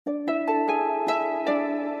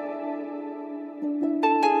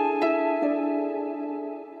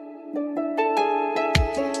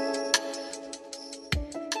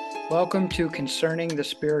Welcome to Concerning the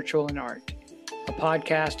Spiritual in Art, a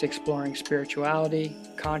podcast exploring spirituality,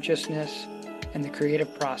 consciousness, and the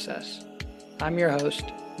creative process. I'm your host,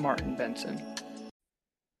 Martin Benson.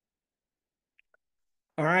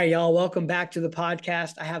 All right, y'all, welcome back to the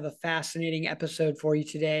podcast. I have a fascinating episode for you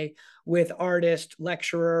today with artist,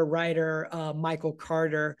 lecturer, writer, Michael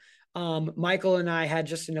Carter. Michael and I had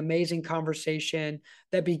just an amazing conversation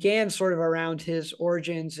that began sort of around his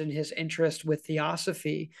origins and his interest with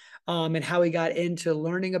theosophy, and how he got into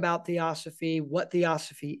learning about theosophy, what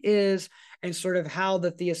theosophy is, and sort of how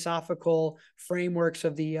the theosophical frameworks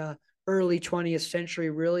of the early 20th century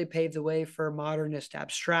really paved the way for modernist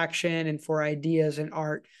abstraction and for ideas in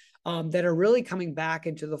art that are really coming back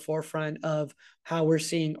into the forefront of how we're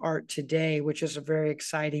seeing art today, which is a very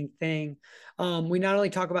exciting thing. We not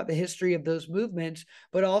only talk about the history of those movements,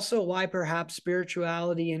 but also why perhaps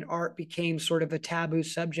spirituality and art became sort of a taboo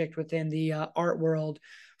subject within the art world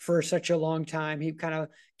for such a long time. He kind of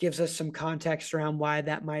gives us some context around why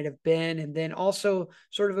that might have been, and then also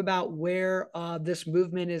sort of about where this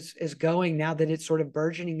movement is going now that it's sort of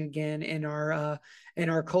burgeoning again in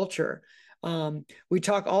our culture. We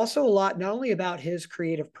talk also a lot, not only about his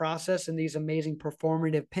creative process and these amazing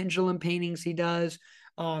performative pendulum paintings he does,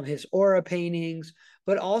 his aura paintings,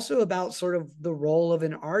 but also about sort of the role of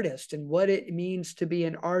an artist and what it means to be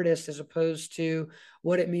an artist as opposed to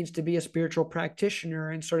what it means to be a spiritual practitioner,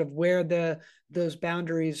 and sort of where those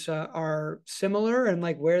boundaries are similar and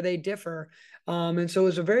like where they differ. And so it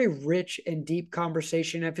was a very rich and deep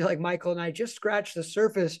conversation. I feel like Michael and I just scratched the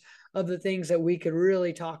surface of the things that we could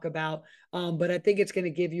really talk about. But I think it's going to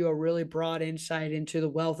give you a really broad insight into the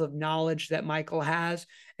wealth of knowledge that Michael has,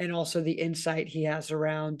 and also the insight he has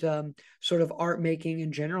around sort of art making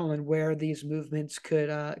in general, and where these movements could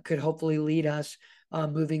hopefully lead us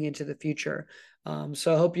moving into the future.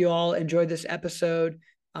 So I hope you all enjoyed this episode.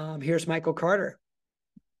 Here's Michael Carter.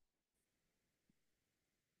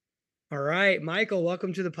 All right, Michael,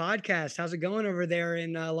 welcome to the podcast. How's it going over there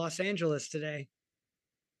in Los Angeles today?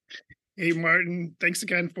 Hey, Martin, thanks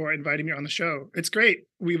again for inviting me on the show. It's great.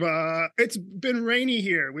 It's been rainy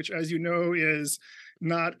here, which, as you know, is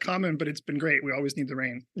not common, but it's been great. We always need the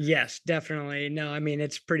rain. Yes, definitely. No, I mean,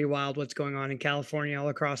 it's pretty wild what's going on in California, all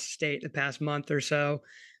across the state the past month or so.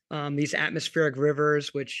 These atmospheric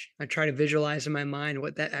rivers, which I try to visualize in my mind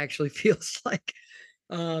what that actually feels like.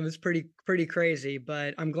 It's pretty crazy,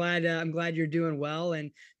 but I'm glad you're doing well.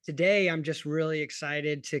 And today I'm just really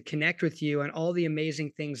excited to connect with you and all the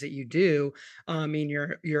amazing things that you do. I mean,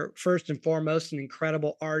 you're first and foremost an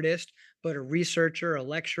incredible artist, but a researcher, a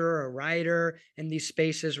lecturer, a writer in these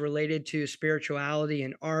spaces related to spirituality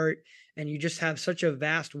and art. And you just have such a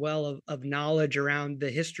vast well of knowledge around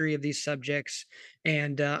the history of these subjects.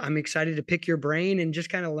 And I'm excited to pick your brain and just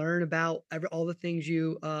kind of learn about all the things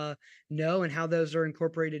you know, and how those are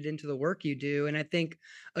incorporated into the work you do. And I think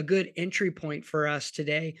a good entry point for us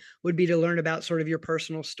today would be to learn about sort of your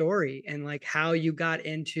personal story and like how you got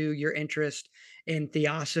into your interest in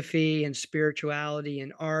theosophy and spirituality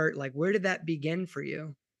and art. Like, where did that begin for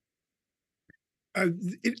you?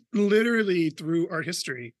 It literally through art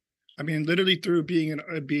history. I mean, literally through being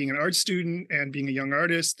an art student and being a young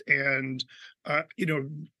artist, and you know,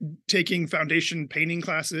 taking foundation painting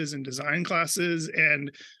classes and design classes,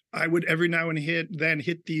 and I would every now and then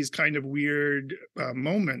hit these kind of weird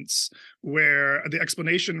moments where the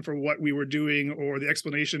explanation for what we were doing or the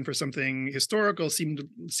explanation for something historical seemed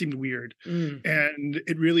weird, and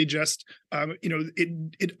it really just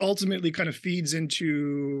it ultimately kind of feeds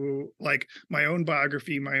into like my own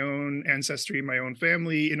biography, my own ancestry, my own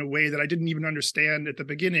family in a way that I didn't even understand at the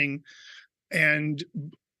beginning. And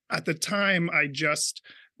at the time, I just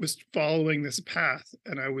was following this path,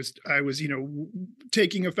 and I was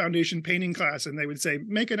taking a foundation painting class, and they would say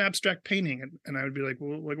make an abstract painting, and I would be like,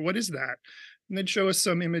 well, like, what is that? And they'd show us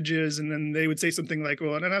some images, and then they would say something like,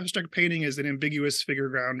 well, an abstract painting is an ambiguous figure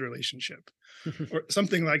ground relationship or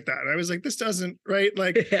something like that. And I was like, this doesn't, right,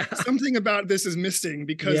 like Yeah. something about this is missing,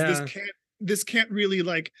 because Yeah. this can't really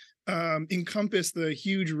like encompass the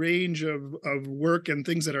huge range of work and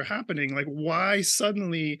things that are happening. Like, why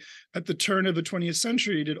suddenly at the turn of the 20th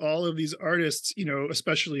century did all of these artists,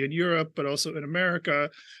 especially in Europe, but also in America,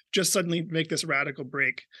 just suddenly make this radical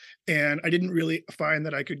break? And I didn't really find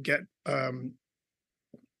that I could get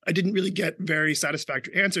I didn't really get very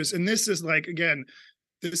satisfactory answers. And this is like, again,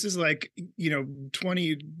 this is like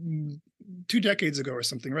 2 decades ago or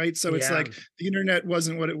something, right? So it's like the internet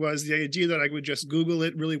wasn't what it was. The idea that I would just Google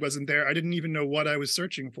it really wasn't there. I didn't even know what I was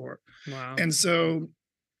searching for. Wow. And so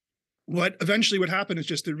what eventually would happen is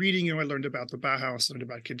just the reading, I learned about the Bauhaus, learned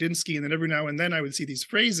about Kandinsky, and then every now and then I would see these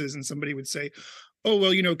phrases and somebody would say, oh,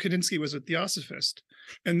 well, Kandinsky was a theosophist.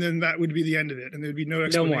 And then that would be the end of it. And there'd be no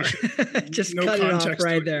No more. explanation, Just no cut it off context.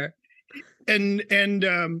 right there.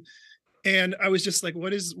 And I was just like,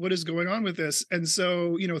 what is going on with this? And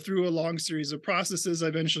so, through a long series of processes, I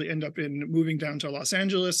eventually end up in moving down to Los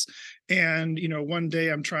Angeles. And, one day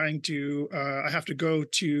I'm trying to, I have to go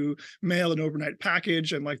to mail an overnight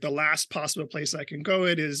package. And like the last possible place I can go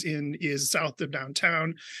is south of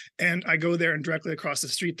downtown. And I go there, and directly across the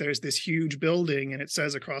street, there's this huge building, and it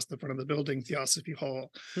says across the front of the building, Theosophy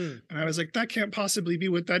Hall. And I was like, that can't possibly be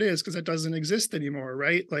what that is, because that doesn't exist anymore,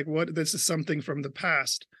 right? Like, this is something from the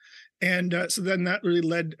past. And so then that really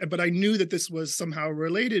led, but I knew that this was somehow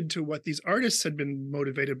related to what these artists had been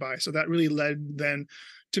motivated by. So that really led then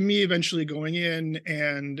to me eventually going in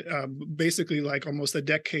and basically like almost a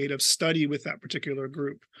decade of study with that particular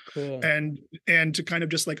group. Cool. And to kind of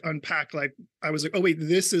just like unpack, like, I was like, oh wait,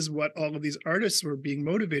 this is what all of these artists were being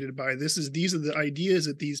motivated by. These are the ideas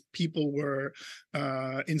that these people were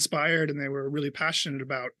inspired and they were really passionate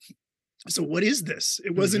about. So what is this?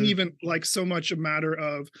 It wasn't even like so much a matter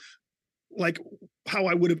of like how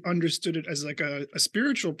I would have understood it as like a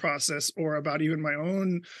spiritual process, or about even my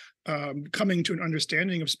own coming to an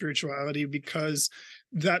understanding of spirituality, because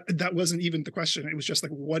that wasn't even the question. It was just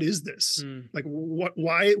like, what is this? Like,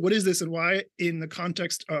 what is this? And why, in the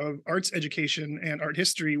context of arts education and art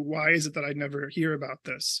history, why is it that I never hear about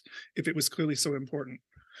this if it was clearly so important?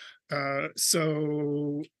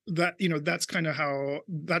 So that, that's kind of how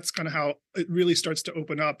it really starts to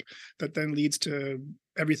open up, that then leads to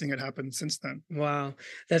everything that happened since then. Wow.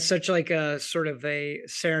 That's such like a sort of a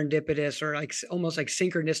serendipitous, or like almost like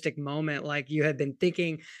synchronistic moment. Like you had been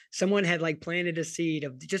thinking, someone had like planted a seed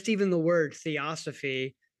of just even the word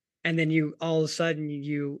theosophy. And then you, all of a sudden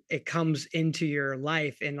it comes into your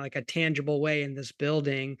life in like a tangible way in this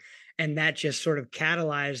building. And that just sort of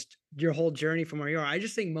catalyzed your whole journey from where you are. I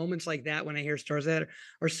just think moments like that, when I hear stories that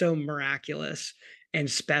are so miraculous and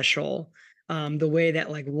special, the way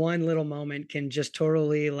that like one little moment can just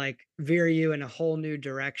totally like veer you in a whole new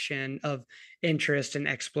direction of interest and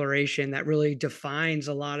exploration that really defines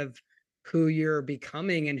a lot of who you're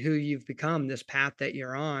becoming and who you've become, this path that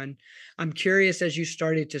you're on. I'm curious, as you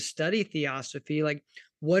started to study theosophy, like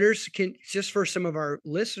just for some of our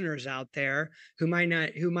listeners out there who might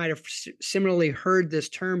have similarly heard this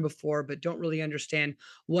term before, but don't really understand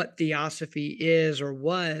what theosophy is or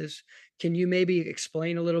was, can you maybe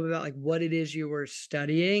explain a little bit about like what it is you were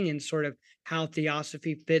studying and sort of how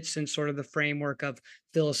theosophy fits in sort of the framework of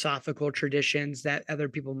philosophical traditions that other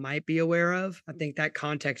people might be aware of? I think that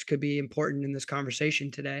context could be important in this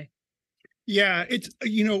conversation today. Yeah, it's,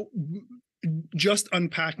 just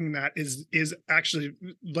unpacking that is actually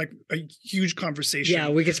like a huge conversation. Yeah,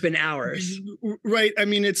 we could spend hours. Right. I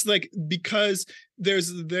mean, it's like, because there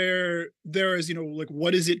is, like,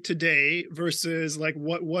 what is it today versus like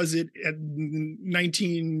what was it at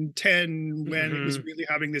 1910 when it was really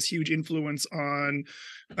having this huge influence on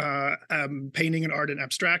painting and art and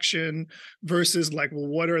abstraction, versus like, well,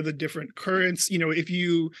 what are the different currents?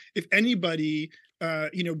 If anybody,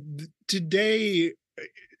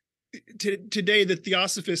 today the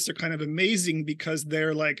theosophists are kind of amazing, because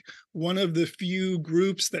they're like one of the few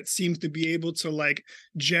groups that seems to be able to like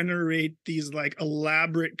generate these like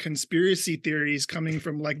elaborate conspiracy theories coming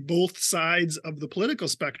from like both sides of the political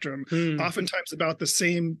spectrum, oftentimes about the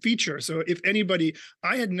same feature. So if anybody,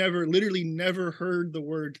 I had literally never heard the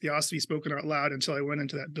word theosophy spoken out loud until I went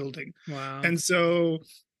into that building. Wow. And so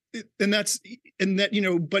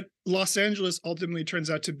but Los Angeles ultimately turns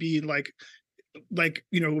out to be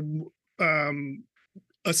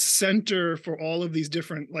a center for all of these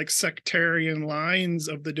different like sectarian lines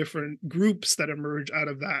of the different groups that emerge out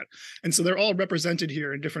of that. And so they're all represented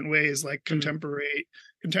here in different ways, like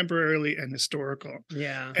contemporarily and historical.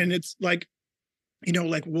 Yeah. And it's like,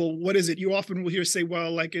 well, what is it? You often will hear say,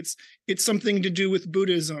 well, like it's something to do with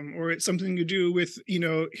Buddhism, or it's something to do with,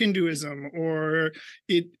 Hinduism, or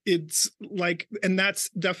it's like, and that's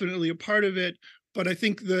definitely a part of it. But I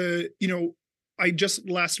think I just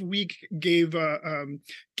last week gave a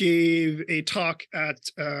talk at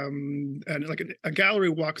like a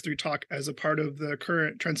gallery walkthrough talk as a part of the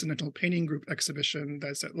current Transcendental Painting Group exhibition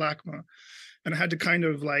that's at LACMA, and I had to kind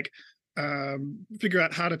of like figure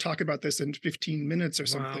out how to talk about this in 15 minutes or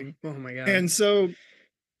something. Wow. Oh my God. And so,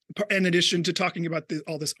 in addition to talking about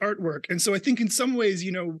all this artwork, and so I think in some ways,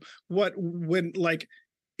 the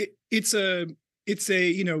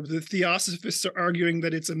theosophists are arguing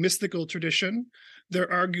that it's a mystical tradition.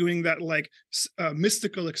 They're arguing that like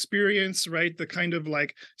mystical experience, right? The kind of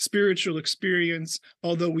like spiritual experience,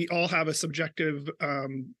 although we all have a subjective,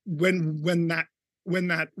 when that when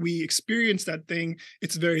that we experience that thing,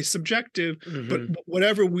 it's very subjective, but Hmm.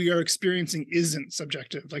 whatever we are experiencing isn't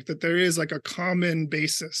subjective, like that there is like a common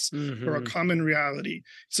basis or a Hmm. common reality.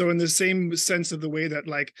 So in the same sense of the way that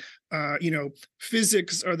like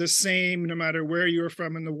physics are the same no matter where you're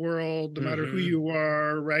from in the world, no matter who Hmm. you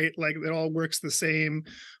are, right? Like it all works the same.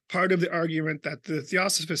 Part of the argument that the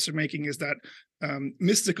theosophists are making is that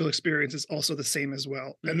mystical experience is also the same as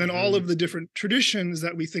well. And then all Hmm. of the different traditions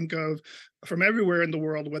that we think of from everywhere in the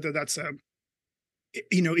world, whether that's a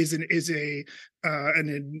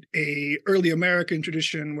an early American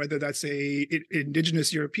tradition, whether that's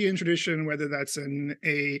indigenous European tradition, whether that's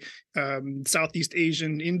a Southeast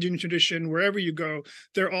Asian Indian tradition, wherever you go,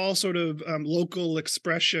 they're all sort of local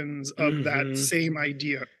expressions of that Hmm. same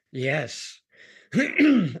idea. Yes.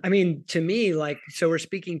 I mean, to me, like, so we're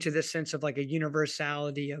speaking to this sense of like a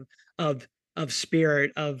universality of of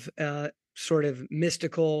spirit, of sort of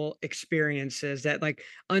mystical experiences that like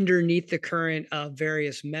underneath the current of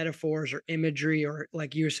various metaphors or imagery or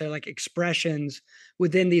like you say, like expressions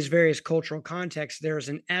within these various cultural contexts, there's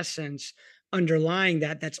an essence underlying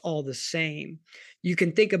that that's all the same. You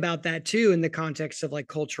can think about that too in the context of like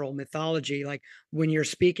cultural mythology. Like when you're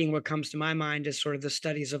speaking, what comes to my mind is sort of the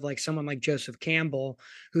studies of like someone like Joseph Campbell,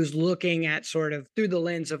 who's looking at sort of through the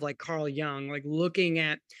lens of like Carl Jung, like looking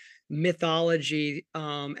at mythology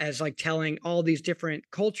as like telling all these different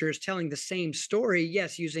cultures telling the same story,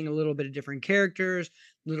 yes, using a little bit of different characters,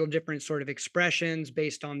 little different sort of expressions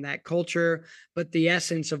based on that culture, but the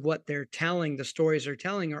essence of what they're telling, the stories they're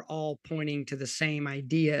telling, are all pointing to the same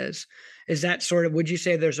ideas. Is that sort of, would you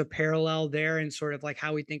say there's a parallel there in sort of like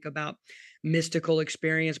how we think about mystical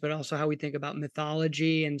experience, but also how we think about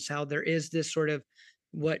mythology and how there is this sort of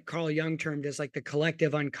what Carl Jung termed as like the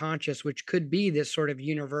collective unconscious, which could be this sort of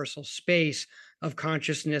universal space of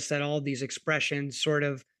consciousness that all these expressions sort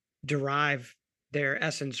of derive their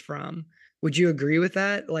essence from. Would you agree with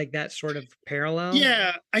that? Like that sort of parallel?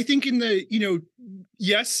 Yeah, I think in the,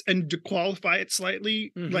 yes, and to qualify it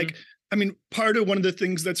slightly, Hmm. like, I mean, part of one of the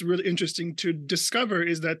things that's really interesting to discover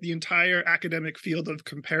is that the entire academic field of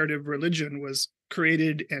comparative religion was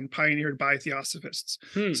created and pioneered by theosophists.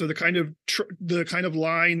 Hmm. So the kind of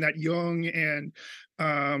line that Jung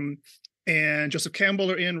um and Joseph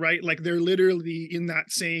Campbell are in, right? Like they're literally in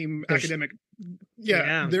that same There's, academic, yeah,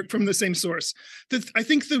 yeah. they're from the same source. I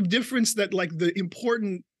think the difference that like the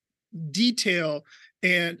important detail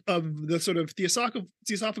and of the sort of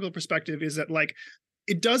theosophical perspective is that like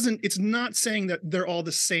it's not saying that they're all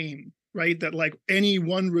the same, right? That like any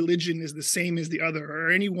one religion is the same as the other, or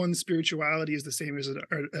any one spirituality is the same as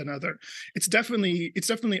another. It's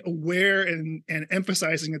definitely aware and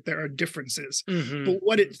emphasizing that there are differences, Hmm. but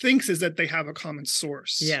what it thinks is that they have a common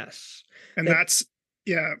source. Yes. And That that's,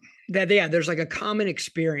 yeah, yeah, there's like a common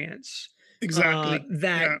experience exactly,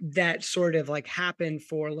 that yeah, sort of like happened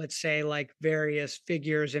for, let's say, like various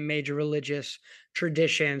figures in major religious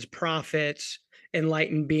traditions, prophets,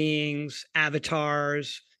 enlightened beings,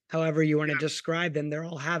 avatars, however you want to yeah, describe them, they're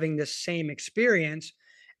all having this same experience.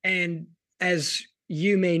 And as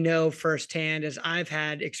you may know firsthand, as I've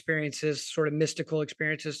had experiences, sort of mystical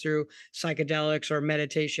experiences through psychedelics or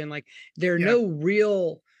meditation, like there are yeah, no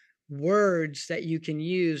real words that you can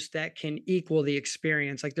use that can equal the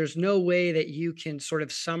experience. Like there's no way that you can sort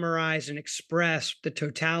of summarize and express the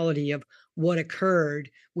totality of what occurred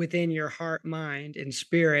within your heart, mind, and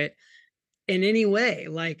spirit in any way.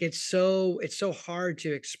 Like it's so hard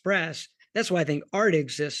to express. That's why I think art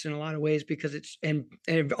exists in a lot of ways, because it's and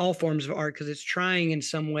all forms of art, because it's trying in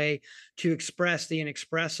some way to express the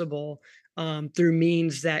inexpressible through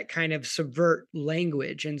means that kind of subvert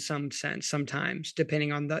language in some sense sometimes,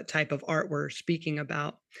 depending on the type of art we're speaking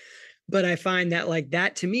about. But I find that like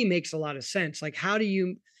that to me makes a lot of sense. Like how do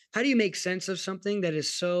you make sense of something that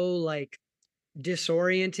is so like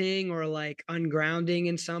disorienting or like ungrounding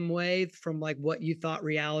in some way from like what you thought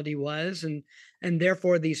reality was, and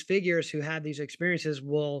therefore these figures who had these experiences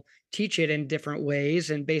will teach it in different ways,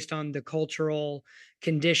 and based on the cultural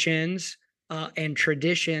conditions and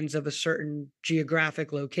traditions of a certain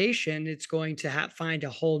geographic location, it's going to find a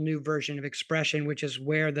whole new version of expression, which is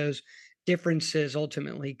where those differences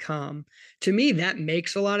ultimately come. To me that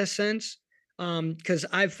makes a lot of sense, because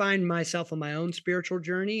I find myself on my own spiritual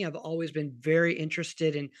journey. I've always been very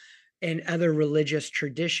interested in other religious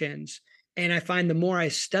traditions, and I find the more I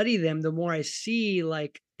study them, the more I see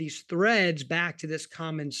like these threads back to this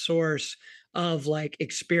common source of like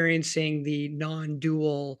experiencing the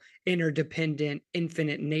non-dual, interdependent,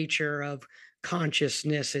 infinite nature of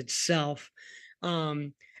consciousness itself.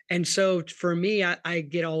 Um, and so for me, I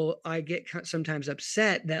get sometimes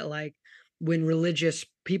upset that like when religious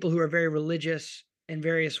people who are very religious in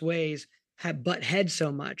various ways have butt heads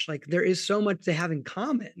so much. Like there is so much they have in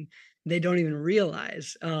common they don't even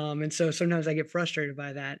realize. And so sometimes I get frustrated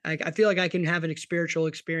by that. I feel like I can have an spiritual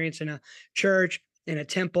experience in a church, in a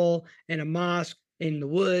temple, in a mosque, in the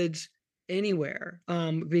woods, anywhere,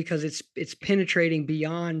 because it's penetrating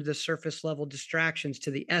beyond the surface level distractions to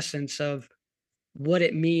the essence of what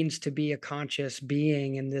it means to be a conscious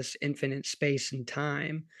being in this infinite space and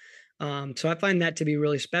time. So I find that to be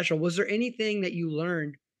really special. Was there anything that you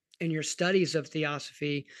learned in your studies of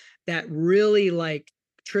theosophy that really like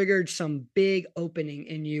triggered some big opening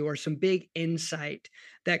in you or some big insight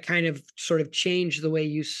that kind of sort of changed the way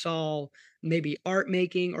you saw maybe art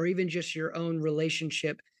making or even just your own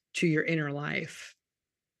relationship to your inner life?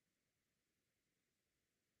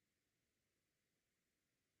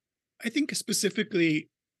 I think specifically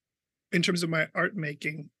in terms of my art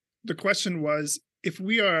making, the question was if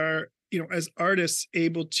we are, as artists,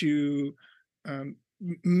 able to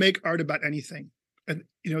make art about anything, and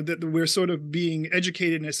that we're sort of being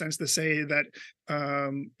educated in a sense to say that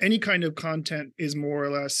any kind of content is more or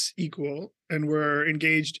less equal, and we're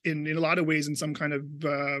engaged in a lot of ways in some kind of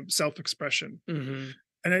self-expression. Hmm.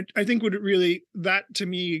 And I think what it really that to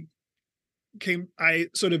me I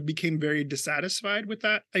sort of became very dissatisfied with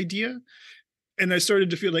that idea, and I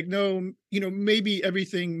started to feel like, no, maybe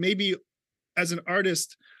as an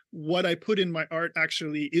artist, what I put in my art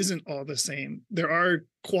actually isn't all the same. There are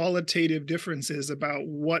qualitative differences about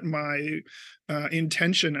what my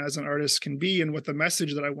intention as an artist can be and what the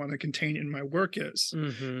message that I want to contain in my work is.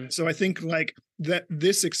 Hmm. So I think like that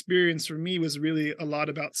this experience for me was really a lot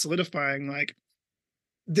about solidifying like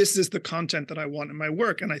this is the content that I want in my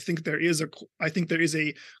work. And I think there is a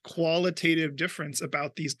qualitative difference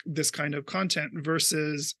about this kind of content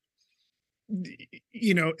versus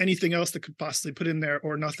anything else that could possibly put in there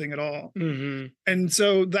or nothing at all. Hmm. And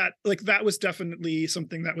so that was definitely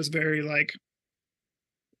something that was very like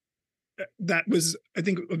that was, I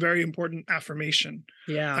think, a very important affirmation.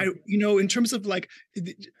 Yeah. In terms of like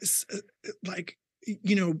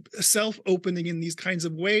self-opening in these kinds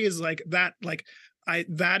of ways like that, like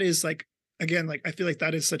that is like, again, like I feel like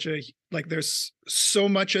that is such a like there's so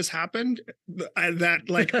much has happened that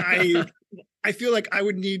like I feel like I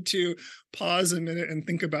would need to pause a minute and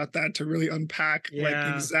think about that to really unpack like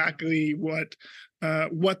Yeah. exactly what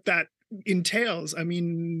that entails. I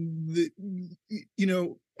mean,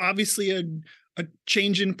 obviously a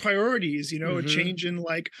change in priorities, a Hmm. change in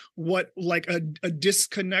like what like a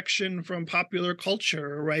disconnection from popular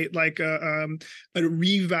culture, right? Like a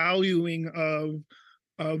revaluing of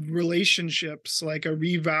relationships, like a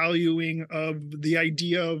revaluing of the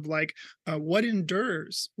idea of like what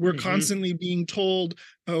endures. We're Hmm. constantly being told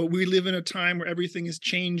we live in a time where everything is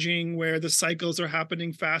changing, where the cycles are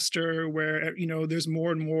happening faster, where there's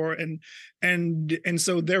more and more, and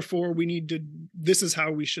so therefore we need to. This is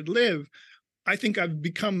how we should live. I think I've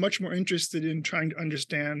become much more interested in trying to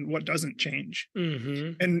understand what doesn't change,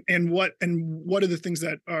 Hmm. and what are the things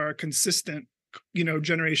that are consistent,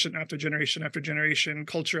 generation after generation after generation,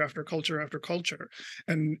 culture after culture after culture,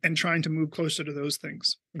 and trying to move closer to those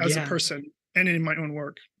things as a Yeah. person and in my own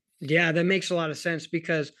work. Yeah, that makes a lot of sense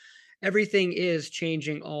because everything is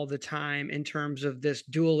changing all the time in terms of this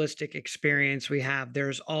dualistic experience we have.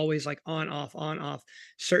 There's always like on, off,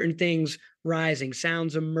 certain things rising,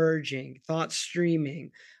 sounds emerging, thoughts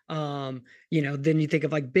streaming. Then you think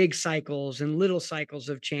of like big cycles and little cycles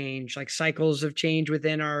of change, like cycles of change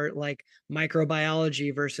within our like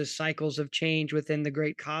microbiology versus cycles of change within the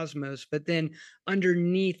great cosmos. But then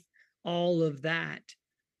underneath all of that,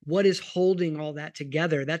 what is holding all that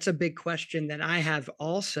together? That's a big question that I have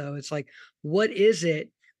also. It's like, what is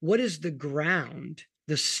it? What is the ground,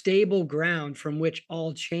 the stable ground from which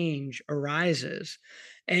all change arises?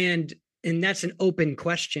 And and that's an open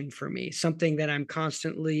question for me, something that I'm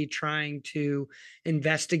constantly trying to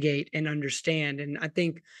investigate and understand. And I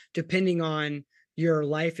think depending on your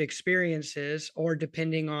life experiences or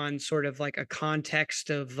depending on sort of like a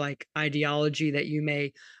context of like ideology that you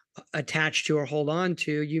may attach to or hold on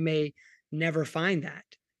to, you may never find that.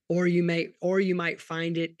 Or you might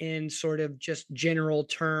find it in sort of just general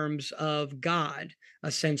terms of God,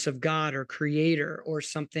 a sense of God or creator or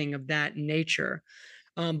something of that nature.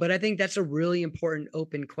 But I think that's a really important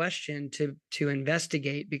open question to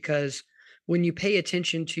investigate because when you pay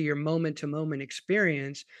attention to your moment to moment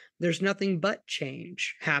experience, there's nothing but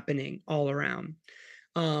change happening all around.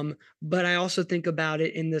 But I also think about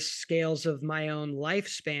it in the scales of my own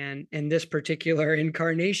lifespan in this particular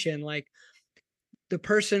incarnation. Like the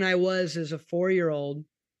person I was as a 4-year old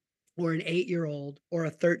or an 8-year-old or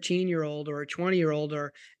a 13-year-old or a 20-year-old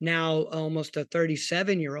or now almost a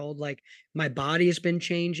 37-year-old, like my body has been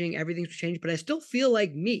changing, everything's changed, but I still feel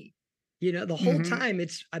like me. The whole Mhm. time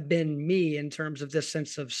I've been me in terms of this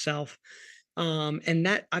sense of self. And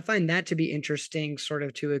that I find that to be interesting sort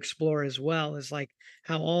of to explore as well, is like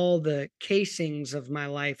how all the casings of my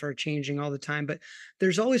life are changing all the time, but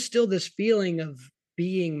there's always still this feeling of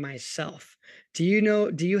being myself. Do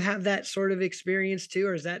you have that sort of experience too?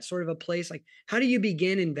 Or is that sort of a place like how do you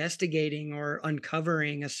begin investigating or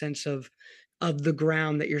uncovering a sense of the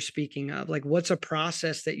ground that you're speaking of? Like what's a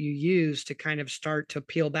process that you use to kind of start to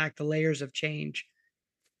peel back the layers of change?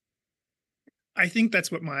 I think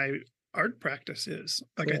that's what my art practice is.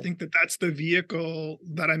 Like, I Cool. think that that's the vehicle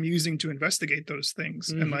that I'm using to investigate those things,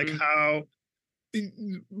 and like Hmm. how,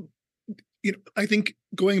 I think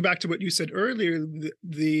going back to what you said earlier,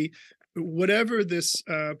 the whatever this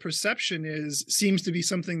perception is seems to be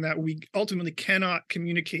something that we ultimately cannot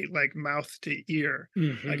communicate like mouth to ear.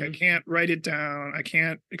 Like I Hmm. can't write it down, I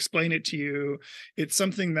can't explain it to you. It's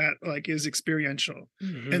something that like is experiential.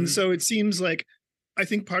 And Hmm. so it seems like I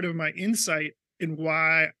think part of my insight in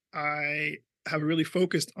why I have really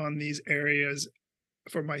focused on these areas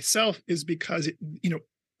for myself is because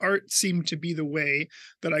art seemed to be the way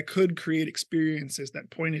that I could create experiences that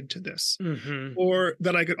pointed to this, Hmm. or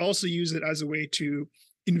that I could also use it as a way to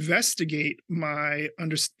investigate my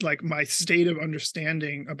state of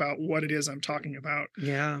understanding about what it is I'm talking about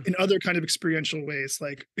Yeah. in other kind of experiential ways.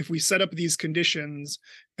 Like if we set up these conditions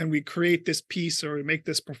and we create this piece or we make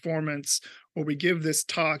this performance or we give this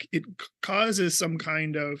talk, it causes some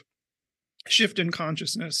kind of shift in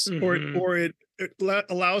consciousness, or it Hmm. or it,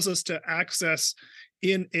 allows us to access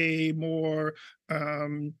in a more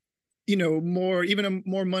more, even a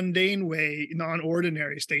more mundane way,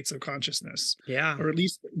 non-ordinary states of consciousness, Yeah. or at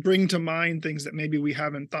least bring to mind things that maybe we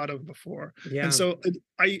haven't thought of before. And Yeah. so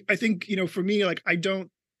I think, for me, like I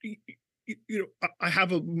don't I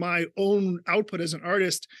have my own output as an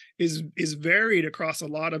artist is varied across a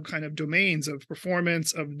lot of kind of domains of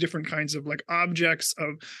performance, of different kinds of like objects,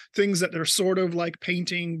 of things that are sort of like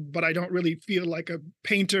painting, but I don't really feel like a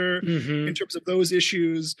painter in Hmm. terms of those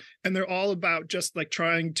issues. And they're all about just like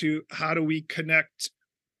trying to, how do we connect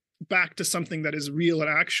back to something that is real and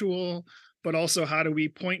actual, but also how do we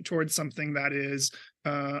point towards something that is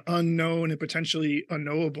unknown and potentially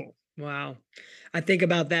unknowable. Wow. I think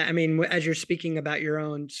about that. I mean, as you're speaking about your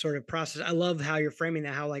own sort of process, I love how you're framing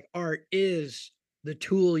that, how like art is the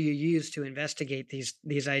tool you use to investigate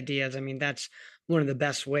these ideas. I mean, that's one of the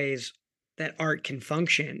best ways that art can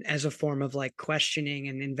function as a form of like questioning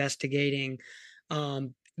and investigating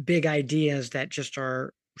um big ideas that just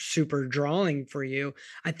are super drawing for you.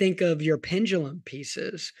 I think of your pendulum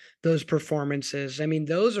pieces, those performances. I mean,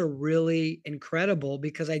 those are really incredible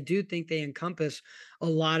because I do think they encompass a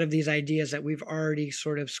lot of these ideas that we've already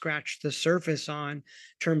sort of scratched the surface on in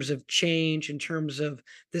terms of change, in terms of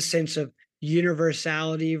the sense of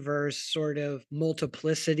universality versus sort of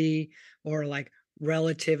multiplicity, or like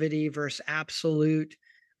relativity versus absolute.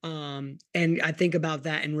 And I think about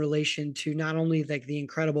that in relation to not only like the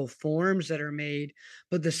incredible forms that are made,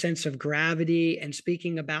 but the sense of gravity, and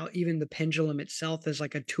speaking about even the pendulum itself as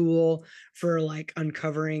like a tool for like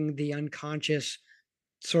uncovering the unconscious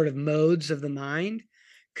sort of modes of the mind.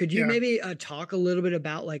 Could you Yeah. maybe talk a little bit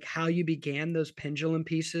about like how you began those pendulum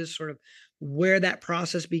pieces, sort of where that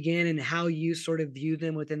process began, and how you sort of view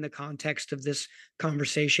them within the context of this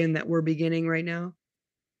conversation that we're beginning right now?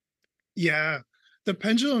 Yeah, the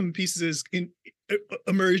pendulum pieces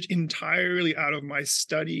emerged entirely out of my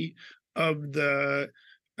study of the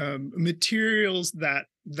materials that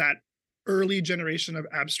early generation of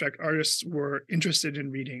abstract artists were interested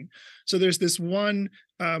in reading. So there's this one.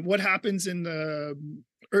 What happens in the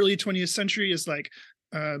early 20th century is like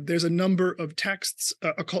there's a number of texts,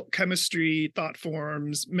 occult chemistry, thought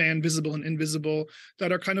forms, man visible and invisible,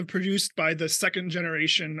 that are kind of produced by the second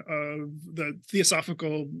generation of the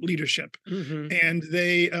theosophical leadership, Hmm. and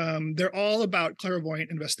they're all about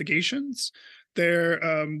clairvoyant investigations.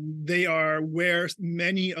 They are where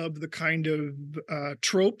many of the kind of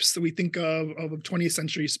tropes that we think of 20th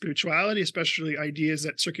century spirituality, especially ideas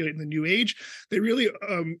that circulate in the New Age, they really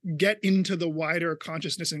get into the wider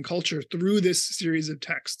consciousness and culture through this series of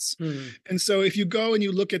texts. Hmm. And so if you go and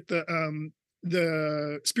you look at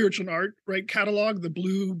the spiritual art, right, catalog, the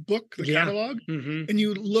blue book, the Yeah. catalog, Hmm. and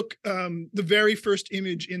you look, the very first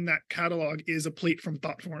image in that catalog is a plate from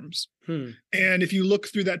Thought Forms. Hmm. And if you look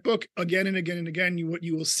through that book again and again and again, what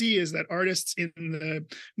you will see is that artists in the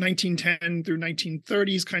 1910 through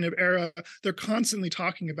 1930s kind of era, they're constantly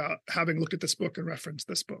talking about having looked at this book and referenced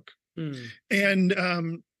this book. Hmm. And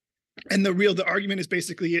And the argument is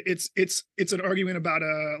basically it's an argument about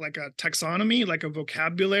a like a taxonomy, like a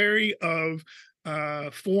vocabulary of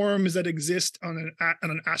forms that exist on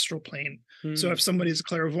an astral plane. So if somebody is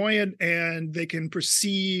clairvoyant and they can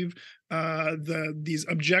perceive these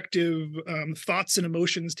objective thoughts and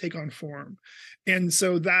emotions take on form, and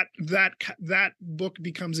so that book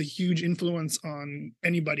becomes a huge influence on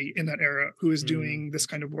anybody in that era who is doing this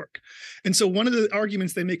kind of work. And so one of the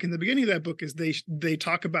arguments they make in the beginning of that book is they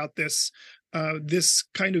talk about this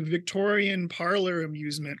kind of Victorian parlor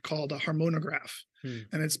amusement called a harmonograph.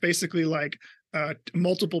 And it's basically like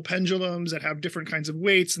multiple pendulums that have different kinds of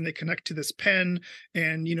weights, and they connect to this pen,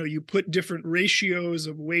 and you put different ratios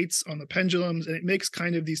of weights on the pendulums, and it makes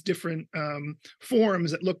kind of these different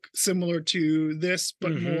forms that look similar to this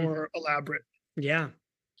but more elaborate. Yeah.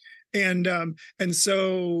 And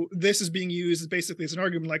so this is being used basically as an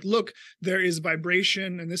argument, like, look, there is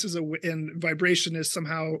vibration, and and vibration is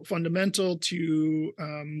somehow fundamental to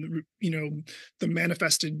the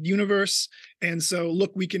manifested universe. And so,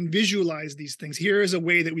 look, we can visualize these things. Here is a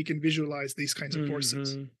way that we can visualize these kinds of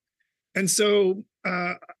forces. And so,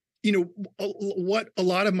 what a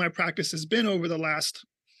lot of my practice has been over the last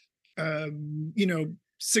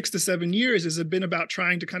 6 to 7 years has been about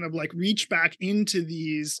trying to kind of like reach back into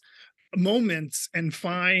these moments and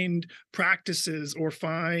find practices or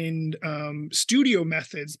find studio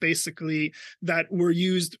methods basically that were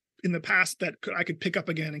used in the past that I could pick up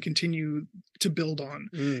again and continue to build on.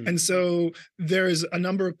 And so there's a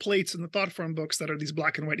number of plates in the thought form books that are these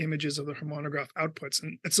black and white images of the harmonograph outputs.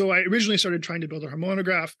 And so I originally started trying to build a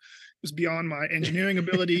harmonograph. It was beyond my engineering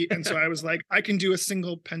ability. And so I was like, I can do a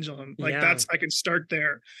single pendulum. Like I can start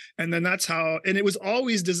there. And then and it was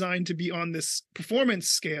always designed to be on this performance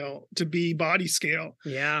scale, to be body scale.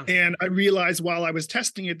 Yeah. And I realized while I was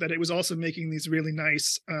testing it that it was also making these really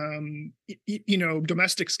nice,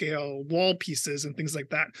 domestic scale wall pieces and things like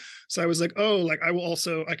that. So I was like, oh, like I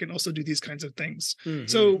can also do these kinds of things.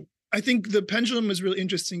 So I think the pendulum is really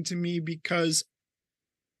interesting to me because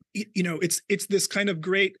it's this kind of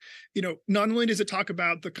great, not only does it talk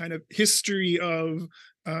about the kind of history of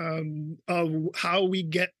how we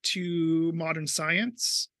get to modern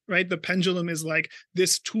science, right? The pendulum is like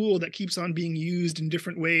this tool that keeps on being used in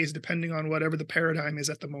different ways depending on whatever the paradigm is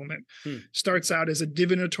at the moment. Starts out as a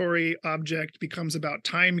divinatory object, becomes about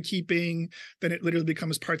timekeeping, then it literally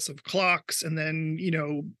becomes parts of clocks, and then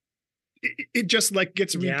it just like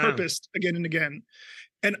gets repurposed again and again.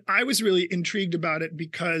 And I was really intrigued about it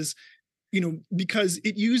because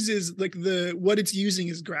it uses like what it's using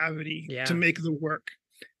is gravity to make the work.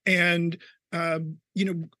 And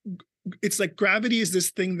it's like gravity is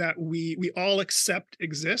this thing that we all accept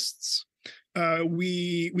exists.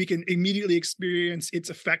 We can immediately experience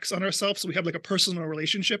its effects on ourselves. So we have like a personal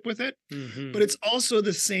relationship with it, but it's also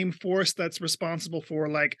the same force that's responsible for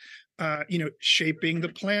like, shaping the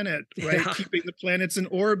planet, right? Keeping the planets in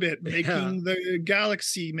orbit, making the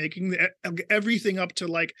galaxy, making everything up to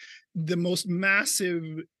like the most massive,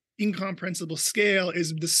 incomprehensible scale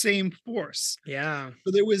is the same force. Yeah.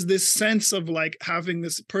 So there was this sense of like having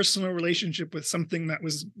this personal relationship with something that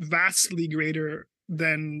was vastly greater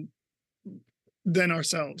than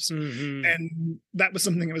ourselves. And that was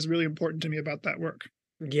something that was really important to me about that work.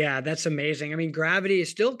 Yeah, that's amazing. I mean, gravity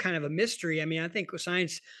is still kind of a mystery. I mean, I think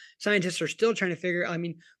scientists are still trying to figure, I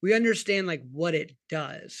mean, we understand like what it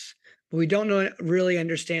does, but we don't really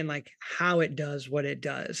understand like how it does what it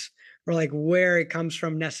does, or like where it comes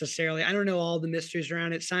from necessarily. I don't know all the mysteries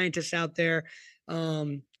around it. Scientists out there,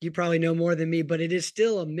 you probably know more than me, but it is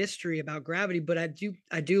still a mystery about gravity. But I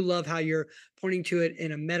do love how you're pointing to it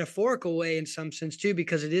in a metaphorical way in some sense too,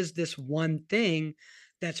 because it is this one thing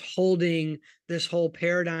that's holding this whole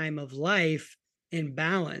paradigm of life in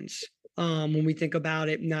balance. When we think about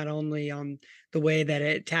it, not only on the way that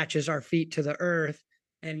it attaches our feet to the earth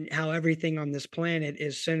and how everything on this planet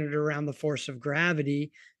is centered around the force of gravity in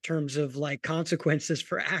terms of like consequences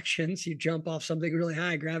for actions. You jump off something really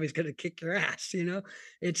high, gravity's going to kick your ass.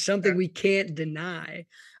 It's something we can't deny.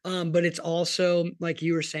 But it's also, like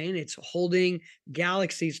you were saying, it's holding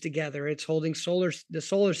galaxies together. It's holding the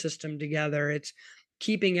solar system together. It's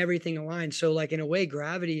keeping everything aligned. So like in a way,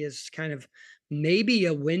 gravity is kind of maybe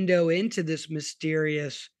a window into this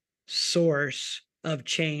mysterious source of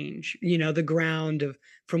change, the ground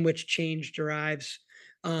from which change derives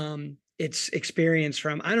its experience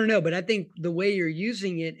from. I don't know, but I think the way you're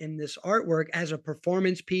using it in this artwork as a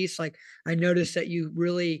performance piece, like I noticed that you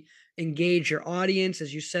really engage your audience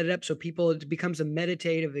as you set it up so it becomes a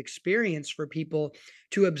meditative experience for people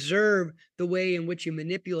to observe the way in which you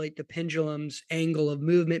manipulate the pendulum's angle of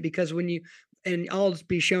movement. Because and I'll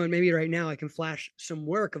be showing, maybe right now I can flash some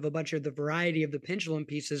work of a bunch of the variety of the pendulum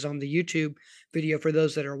pieces on the YouTube video for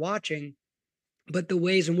those that are watching. But the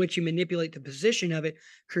ways in which you manipulate the position of it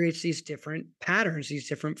creates these different patterns, these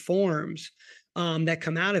different forms that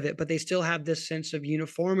come out of it. But they still have this sense of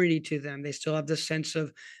uniformity to them. They still have this sense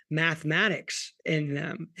of mathematics in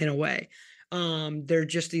them, in a way. They're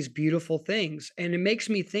just these beautiful things. And it makes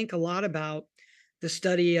me think a lot about the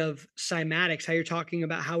study of cymatics, how you're talking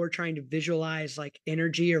about how we're trying to visualize like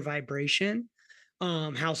energy or vibration,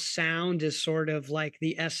 how sound is sort of like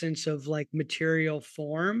the essence of like material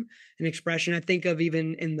form and expression. I think of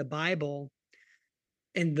even in the Bible,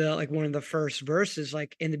 in the like one of the first verses,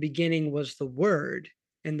 like in the beginning was the word,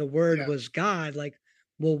 and the word Yeah. was God. Like,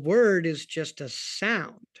 well, word is just a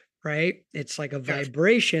sound, right? It's like a Yeah.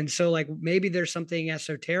 vibration. So like maybe there's something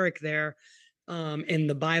esoteric there in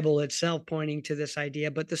the Bible itself pointing to this idea.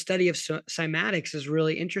 But the study of cymatics is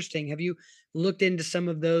really interesting. Have you looked into some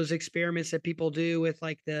of those experiments that people do with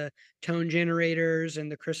like the tone generators and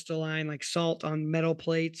the crystalline like salt on metal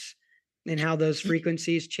plates, and how those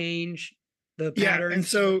frequencies change the Yeah, and patterns?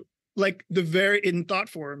 so like the very in thought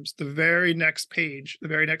forms, the very next page, the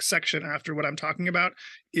very next section after what I'm talking about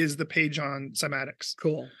is the page on cymatics.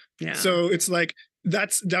 Cool. Yeah. So it's like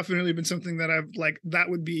that's definitely been something that I've like that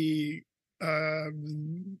would be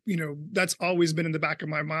that's always been in the back of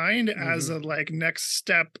my mind as Hmm. a like next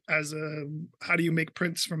step, as a how do you make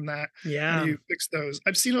prints from that, how do Yeah. you fix those.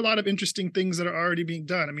 I've seen a lot of interesting things that are already being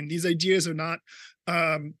done. I mean, these ideas are not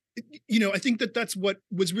I think that that's what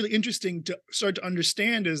was really interesting to start to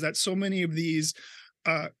understand, is that so many of these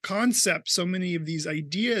concepts, so many of these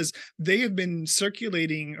ideas, they have been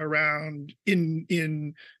circulating around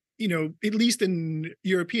in at least in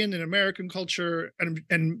European and American culture,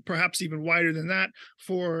 and perhaps even wider than that,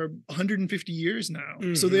 for 150 years now.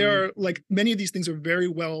 So they Hmm. are like, many of these things are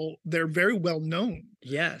they're very well known. I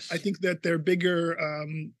Yes. think that their bigger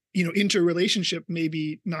interrelationship,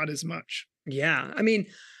 maybe not as much. Yeah. I mean,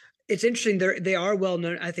 it's interesting. They are well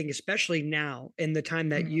known, I think, especially now in the time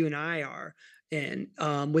that Mhm. you and I are in,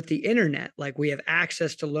 with the internet. Like we have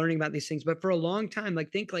access to learning about these things. But for a long time,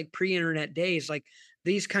 like think like pre-internet days, like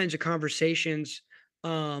these kinds of conversations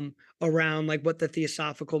around like what the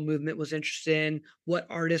theosophical movement was interested in, what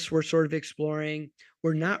artists were sort of exploring,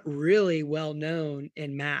 were not really well known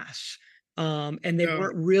in mass. And they No.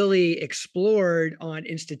 weren't really explored on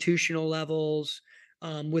institutional levels,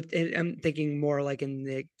 with and I'm thinking more like in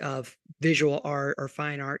the visual art or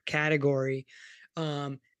fine art category.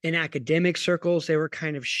 In academic circles, they were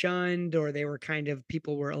kind of shunned, or they were kind of,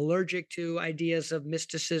 people were allergic to ideas of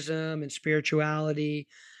mysticism and spirituality.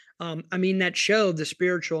 I mean, that show, The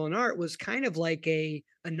Spiritual in Art, was kind of like a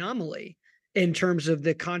anomaly in terms of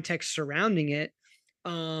the context surrounding it.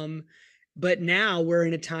 Um, but now we're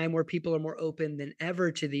in a time where people are more open than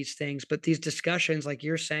ever to these things. But these discussions, like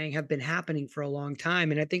you're saying, have been happening for a long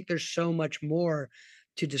time. And I think there's so much more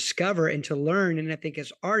to discover and to learn. And I think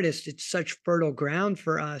as artists, it's such fertile ground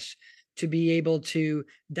for us to be able to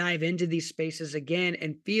dive into these spaces again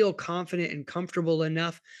and feel confident and comfortable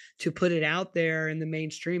enough to put it out there in the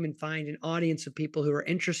mainstream and find an audience of people who are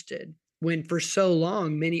interested. When for so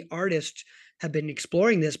long, many artists have been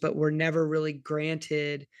exploring this, but were never really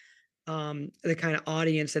granted the kind of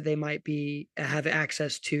audience that they might be have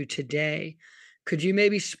access to today. Could you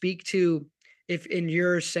maybe speak to, if in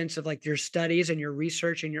your sense of like your studies and your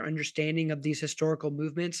research and your understanding of these historical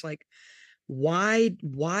movements, like why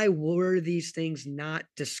were these things not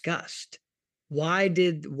discussed? Why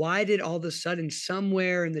did all of a sudden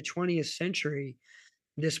somewhere in the 20th century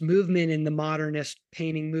this movement in the modernist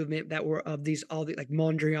painting movement that were of these, all the like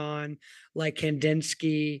Mondrian, like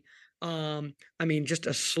Kandinsky, I mean, just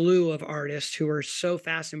a slew of artists who were so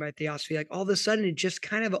fascinated by theosophy, like all of a sudden it just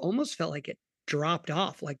kind of almost felt like it dropped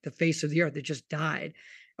off like the face of the earth. It just died,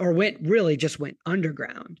 or went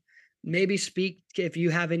underground. Maybe speak if you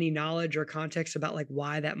have any knowledge or context about like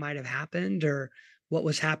why that might have happened, or what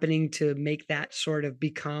was happening to make that sort of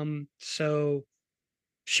become so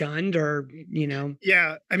shunned, or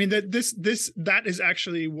Yeah, I mean that is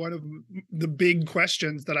actually one of the big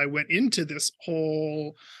questions that I went into this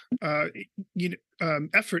whole uh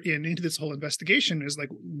effort into this whole investigation, is like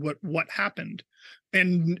what happened.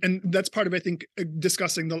 And that's part of, I think,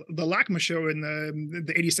 discussing the LACMA show and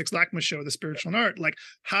the 86 LACMA show, The Spiritual in Art. Like,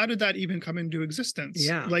 how did that even come into existence?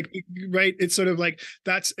 yeah. Like, right, it's sort of like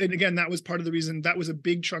that's, and again, that was part of the reason, that was a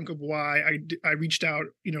big chunk of why I reached out,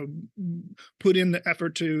 put in the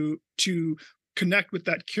effort to connect with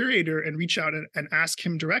that curator and reach out and ask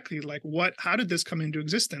him directly, like, how did this come into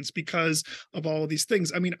existence, because of all of these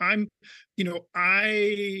things. I mean, I'm you know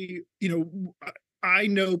I you know I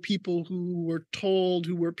know people who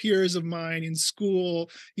were peers of mine in school,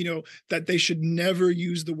 that they should never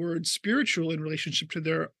use the word spiritual in relationship to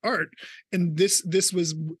their art. And this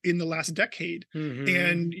was in the last decade.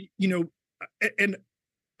 And, and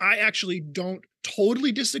I actually don't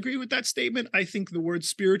totally disagree with that statement. I think the word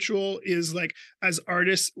spiritual is like, as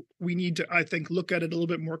artists, we need to, I think, look at it a little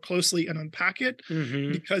bit more closely and unpack it,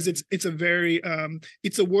 because it's a very,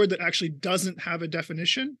 it's a word that actually doesn't have a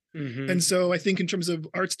definition. And so I think in terms of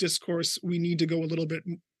arts discourse, we need to go a little bit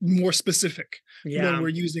more specific when we're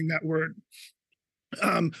using that word.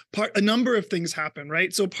 A number of things happen,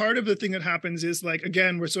 right? So part of the thing that happens is, like,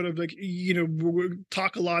 again, we're sort of like, we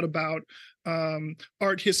talk a lot about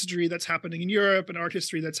art history that's happening in Europe and art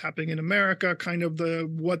history that's happening in America, kind of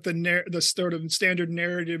the sort of standard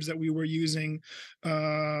narratives that we were using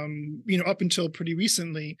up until pretty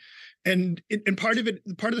recently. And part of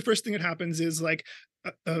the first thing that happens is, like,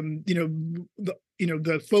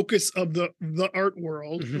 the focus of the art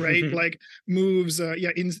world, right, like moves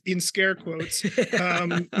in scare quotes,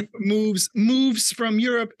 moves from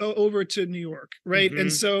Europe over to New York, right?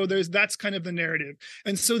 And so that's kind of the narrative.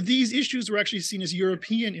 And so these issues were actually seen as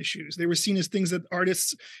European issues. They were seen as things that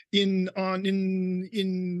artists in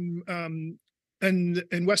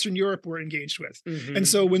Western Europe were engaged with. And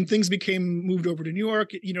so when things became moved over to New York,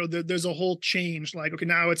 there's a whole change. Like, okay,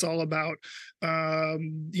 now it's all about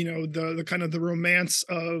the kind of the romance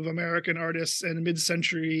of American artists and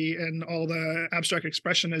mid-century and all the abstract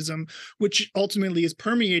expressionism, which ultimately is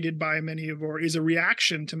permeated by or is a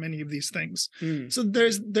reaction to many of these things. So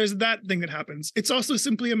there's that thing that happens. It's also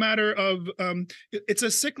simply a matter of it's a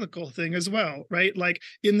cyclical thing as well, right? Like,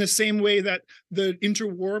 in the same way that the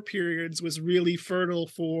interwar periods was really fertile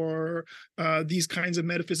for these kinds of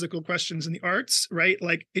metaphysical questions in the arts, right?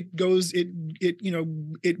 Like, it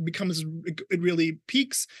really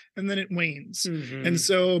peaks and then it wanes. And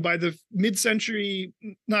so by the mid-century,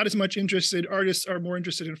 not as much interested, artists are more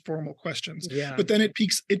interested in formal questions. But then it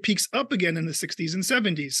peaks up again in the 60s and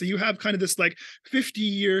 70s. So you have kind of this like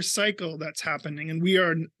 50-year cycle that's happening. And we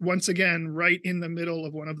are once again right in the middle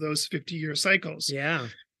of one of those 50-year cycles.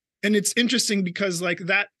 And it's interesting because, like,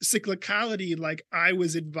 that cyclicality, like, I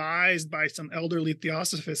was advised by some elderly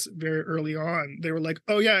theosophists very early on. They were like,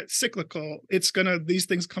 oh yeah, it's cyclical. These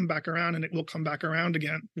things come back around and it will come back around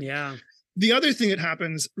again. The other thing that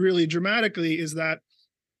happens really dramatically is that,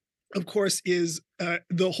 of course, is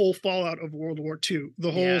the whole fallout of World War II,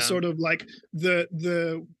 the whole sort of like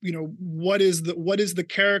what is the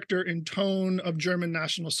character and tone of German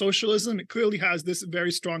National Socialism? It clearly has this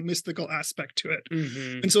very strong mystical aspect to it.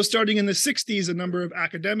 And so starting in the 60s, a number of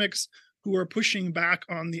academics who are pushing back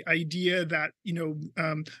on the idea that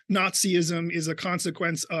Nazism is a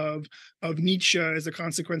consequence of Nietzsche, as a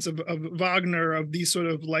consequence of Wagner, of these sort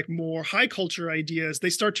of like more high culture ideas,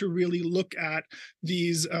 they start to really look at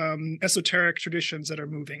these esoteric traditions that are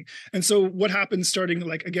moving. And so what happens, starting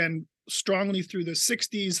like again strongly through the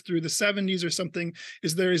 60s, through the 70s or something,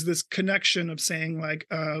 is there is this connection of saying like,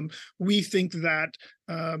 we think that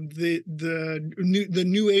the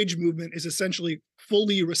new age movement is essentially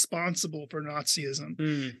fully responsible for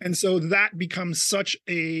Nazism. And so that becomes such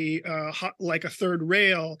a like a third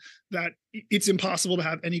rail that it's impossible to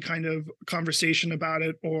have any kind of conversation about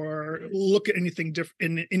it or look at anything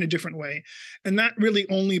in a different way. And that really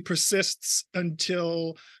only persists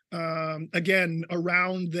until again,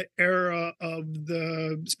 around the era of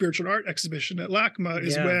the spiritual art exhibition at LACMA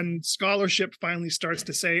is when scholarship finally starts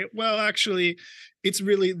to say, well, actually, it's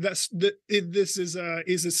really this is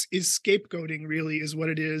scapegoating, really, is what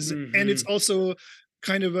it is. And it's also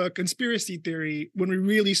kind of a conspiracy theory. When we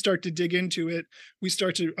really start to dig into it, we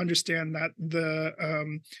start to understand that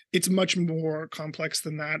it's much more complex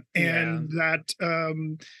than that, and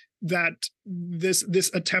that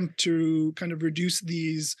this attempt to kind of reduce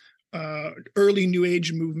these early New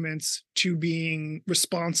Age movements to being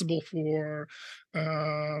responsible for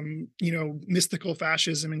mystical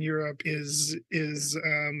fascism in Europe is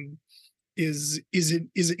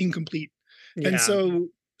incomplete. And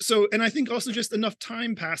so and I think also just enough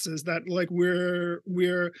time passes that like we're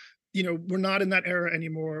not in that era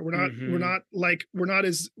anymore. We're not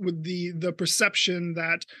as with the perception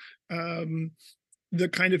that the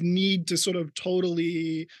kind of need to sort of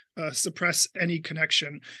totally suppress any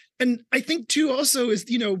connection. And I think too also is,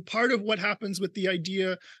 part of what happens with the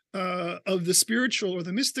idea of the spiritual or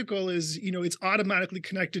the mystical is, it's automatically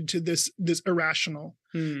connected to this irrational.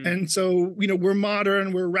 And so, we're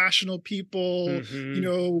modern, we're rational people,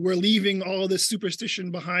 we're leaving all this superstition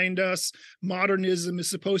behind us. Modernism is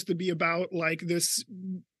supposed to be about like this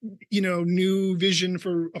new vision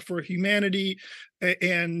for humanity,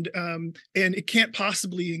 and it can't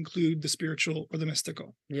possibly include the spiritual or the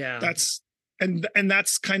mystical. Yeah. That's and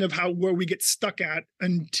that's kind of where we get stuck at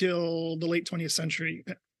until the late 20th century.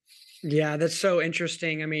 Yeah, that's so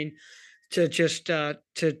interesting. I mean, to just to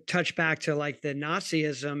touch back to like the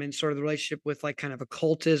Nazism and sort of the relationship with like kind of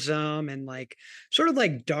occultism and like sort of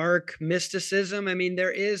like dark mysticism. I mean,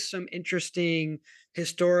 there is some interesting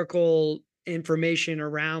historical information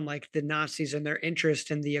around like the Nazis and their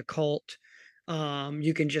interest in the occult.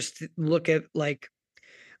 You can just look at like,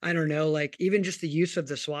 I don't know, like even just the use of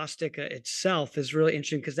the swastika itself is really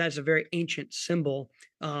interesting because that's a very ancient symbol.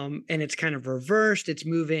 And it's kind of reversed. It's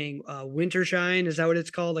moving wintershine, is that what it's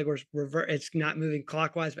called? Like it's not moving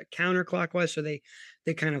clockwise, but counterclockwise. So they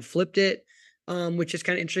kind of flipped it, which is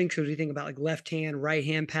kind of interesting because we think about like left hand, right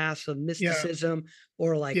hand paths of Yeah, mysticism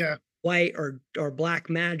or like yeah, white or black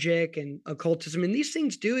magic and occultism. And these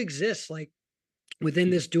things do exist. Like within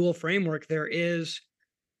this dual framework, there is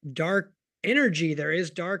dark energy, there is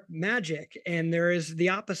dark magic, and there is the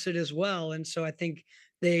opposite as well. And so I think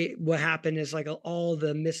what happened is like all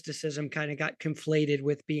the mysticism kind of got conflated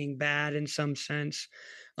with being bad in some sense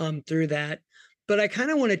through that. But I kind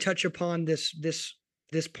of want to touch upon this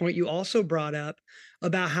point you also brought up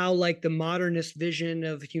about how like the modernist vision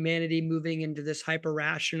of humanity moving into this hyper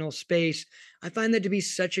rational space. I find that to be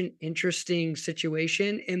such an interesting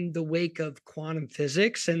situation in the wake of quantum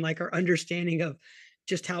physics and like our understanding of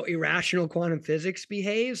just how irrational quantum physics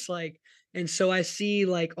behaves. Like, and so I see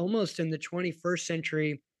like almost in the 21st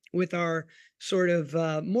century with our sort of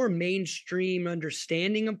more mainstream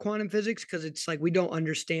understanding of quantum physics, because it's like we don't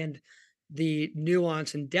understand the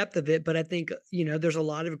nuance and depth of it. But I think, there's a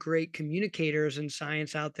lot of great communicators in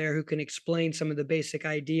science out there who can explain some of the basic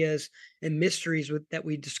ideas and mysteries that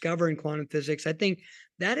we discover in quantum physics. I think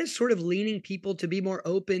that is sort of leaning people to be more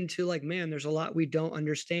open to like, man, there's a lot we don't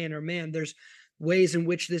understand, or man, there's ways in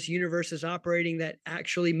which this universe is operating that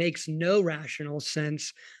actually makes no rational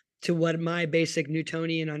sense to what my basic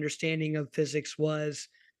Newtonian understanding of physics was.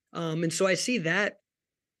 And so I see that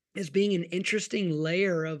as being an interesting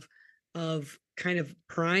layer of kind of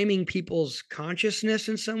priming people's consciousness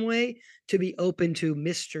in some way to be open to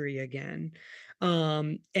mystery again.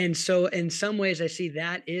 And so in some ways I see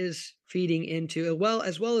that is feeding into,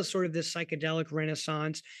 as well as sort of this psychedelic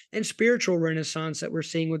renaissance and spiritual renaissance that we're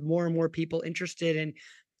seeing with more and more people interested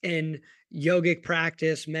in yogic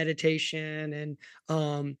practice, meditation,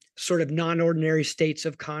 and sort of non-ordinary states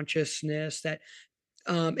of consciousness. That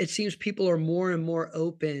it seems people are more and more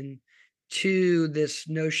open to this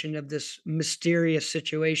notion of this mysterious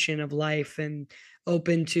situation of life and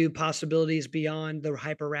open to possibilities beyond the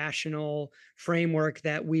hyper rational framework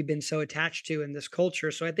that we've been so attached to in this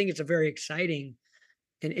culture. So I think it's a very exciting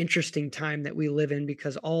and interesting time that we live in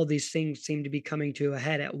because all these things seem to be coming to a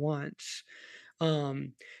head at once.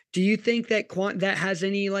 Um, do you think that that has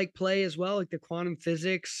any like play as well, like the quantum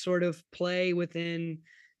physics sort of play within?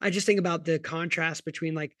 I just think about the contrast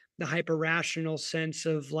between like the hyper rational sense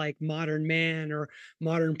of like modern man or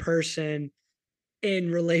modern person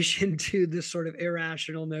in relation to the sort of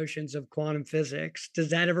irrational notions of quantum physics.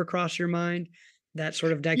 Does that ever cross your mind? That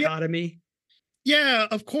sort of yeah, dichotomy? yeah.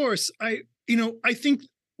 Of course, I think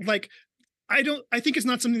like I think it's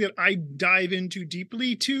not something that I dive into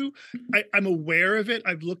deeply to. I'm aware of it.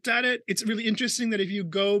 I've looked at it. It's really interesting that if you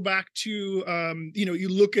go back to, you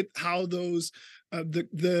look at how those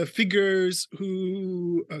the figures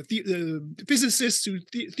who the physicists who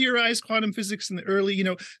theorized quantum physics in the early,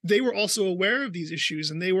 they were also aware of these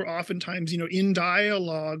issues, and they were oftentimes, in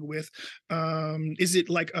dialogue with, is it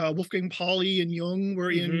like Wolfgang Pauli and Jung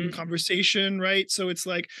were in Hmm. conversation, right? So it's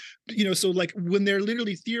like, so like when they're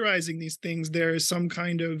literally theorizing these things, there's some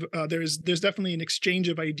kind of there's definitely an exchange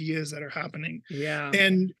of ideas that are happening. Yeah.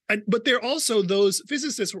 But they're also, those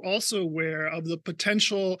physicists were also aware of the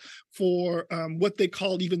potential for what they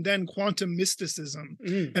called even then quantum mysticism.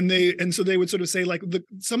 Mm. And so they would sort of say like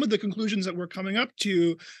some of the conclusions that we're coming up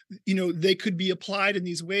to, they could be applied in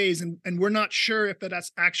these ways, and we're not sure if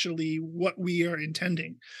that's actually what we are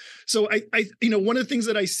intending. So I one of the things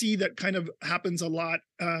that I see that kind of happens a lot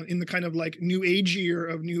in the kind of like new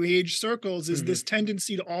ageier of new age circles is Hmm. this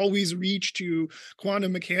tendency to always reach to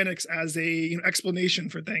quantum mechanics as a explanation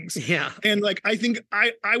for things. Yeah. And like I think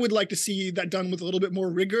I would like to see that done with a little bit more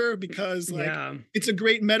rigor, because like Yeah. it's a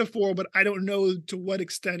great metaphor, but I don't know to what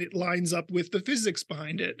extent it lines up with the physics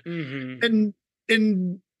behind it. Hmm. And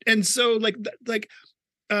and and so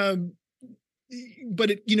um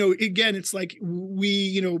but it, again, it's like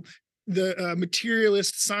we,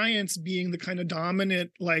 materialist science being the kind of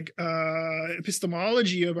dominant like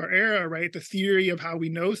epistemology of our era, right? The theory of how we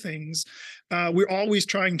know things. We're always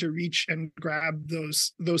trying to reach and grab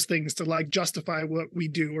those things to like justify what we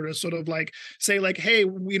do, or to sort of like say like, hey,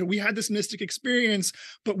 you know, we had this mystic experience,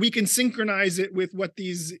 but we can synchronize it with what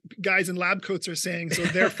these guys in lab coats are saying, so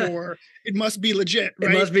therefore it must be legit,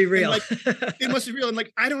 right? It must be And real. like it must be real. And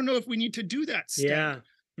like, I don't know if we need to do that Yeah. still,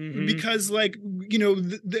 Mm-hmm. because like, you know,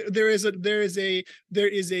 there is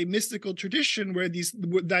a mystical tradition where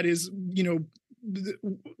that is, you know,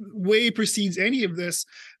 way precedes any of this,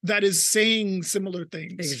 that is saying similar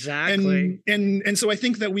things. Exactly. And so I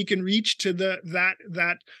think that we can reach to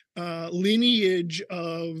that lineage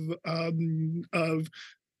of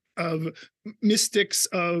mystics,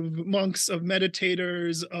 of monks, of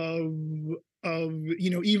meditators, of you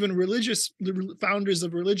know, even religious founders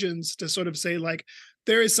of religions, to sort of say like,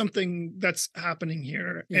 there is something that's happening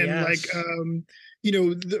here. And like, Yes. you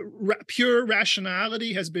know, the pure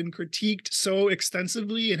rationality has been critiqued so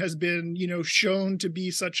extensively, and has been, you know, shown to be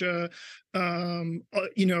such a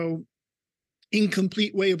you know,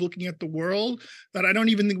 incomplete way of looking at the world, that I don't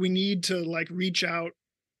even think we need to like reach out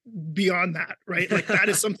beyond that, right? Like that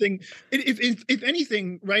is something, if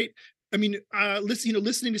anything, right? I mean,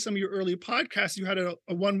 listening to some of your earlier podcasts, you had a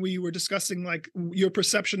one where you were discussing like your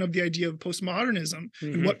perception of the idea of postmodernism and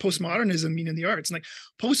Mm-hmm. what postmodernism mean in the arts. And like,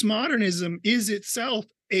 postmodernism is itself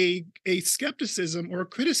a skepticism or a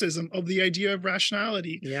criticism of the idea of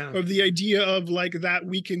rationality, Yeah. of the idea of like that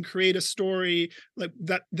we can create a story like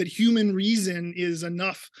that human reason is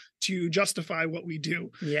enough to justify what we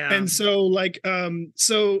do. Yeah. And so like,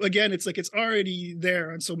 so again, it's like it's already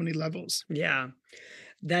there on so many levels. Yeah.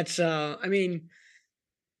 That's I mean,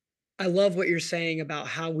 I love what you're saying about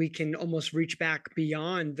how we can almost reach back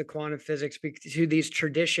beyond the quantum physics to these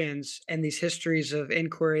traditions and these histories of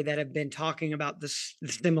inquiry that have been talking about the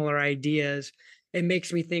similar ideas. It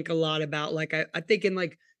makes me think a lot about like I think in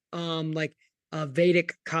like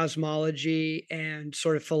Vedic cosmology and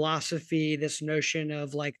sort of philosophy, this notion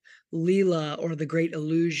of like Leela, or the great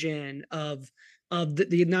illusion of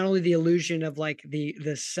the not only the illusion of like the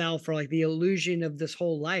self, or like the illusion of this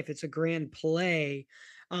whole life. It's a grand play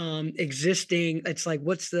existing. It's like,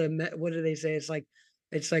 what do they say, it's like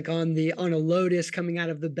on a lotus coming out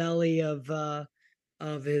of the belly of,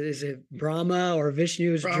 is it Brahma or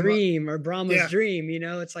Vishnu's Brahma, dream, or Brahma's yeah, dream? You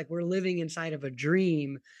know, it's like we're living inside of a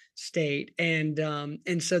dream state. And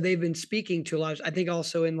so they've been speaking to a lot of, I think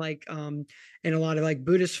also in a lot of like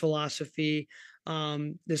Buddhist philosophy,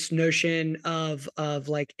 this notion of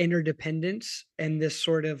like interdependence, and this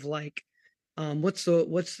sort of like what's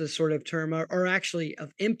the sort of term, or actually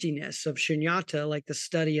of emptiness, of shunyata, like the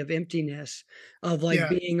study of emptiness, of like yeah,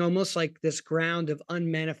 being almost like this ground of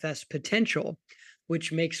unmanifest potential,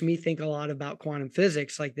 which makes me think a lot about quantum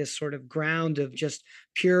physics, like this sort of ground of just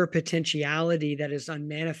pure potentiality that is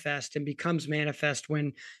unmanifest and becomes manifest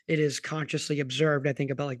when it is consciously observed. I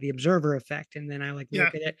think about like the observer effect, and then I like yeah,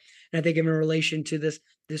 look at it and I think in relation to this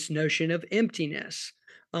notion of emptiness,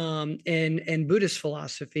 and Buddhist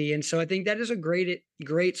philosophy. And so I think that is a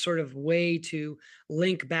great sort of way to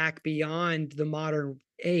link back beyond the modern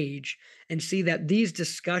age and see that these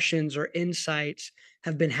discussions or insights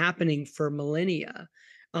have been happening for millennia.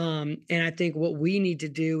 And I think what we need to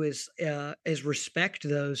do is respect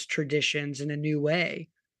those traditions in a new way,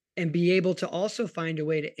 and be able to also find a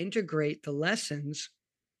way to integrate the lessons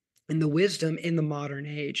and the wisdom in the modern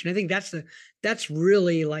age. And I think that's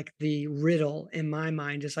really like the riddle in my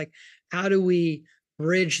mind, is like, how do we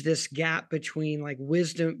bridge this gap between like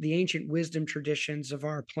wisdom, the ancient wisdom traditions of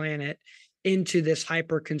our planet, into this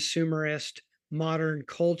hyper consumerist modern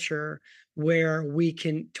culture where we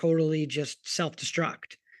can totally just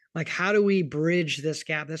self-destruct? Like, how do we bridge this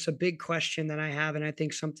gap? That's a big question that I have, and I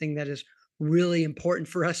think something that is really important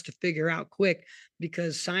for us to figure out quick,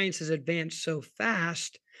 because science has advanced so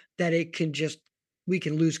fast that it can just we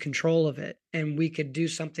can lose control of it, and we could do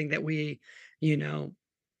something that we, you know,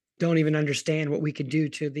 don't even understand what we could do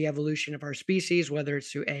to the evolution of our species, whether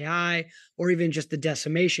it's through AI or even just the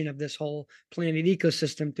decimation of this whole planet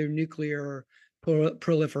ecosystem through nuclear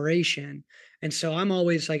proliferation. And so I'm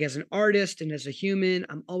always like, as an artist and as a human,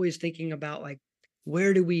 I'm always thinking about like,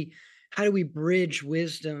 where do we how do we bridge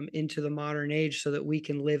wisdom into the modern age so that we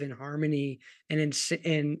can live in harmony and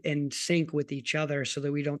in sync with each other, so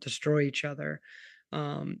that we don't destroy each other.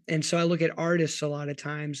 And so I look at artists a lot of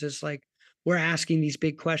times as like, we're asking these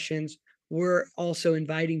big questions. We're also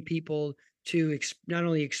inviting people to not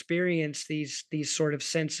only experience these sort of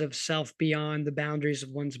sense of self beyond the boundaries of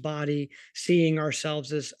one's body, seeing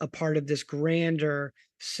ourselves as a part of this grander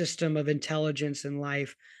system of intelligence and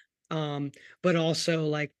life, but also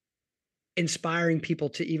like inspiring people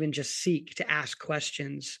to even just seek to ask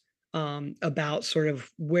questions about sort of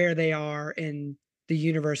where they are in the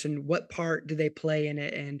universe and what part do they play in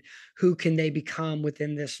it and who can they become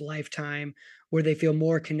within this lifetime where they feel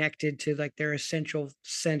more connected to like their essential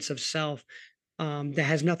sense of self, that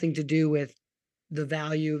has nothing to do with the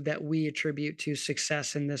value that we attribute to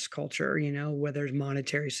success in this culture, whether it's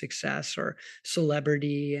monetary success or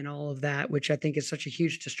celebrity and all of that, which I think is such a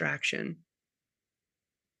huge distraction.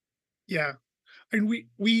 Yeah. And we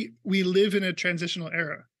live in a transitional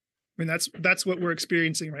era. I mean, that's what we're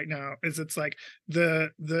experiencing right now. Is it's like the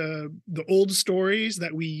old stories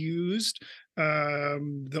that we used,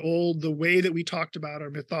 the way that we talked about our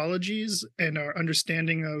mythologies and our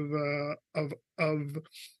understanding of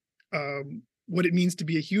what it means to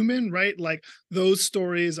be a human, right? Like those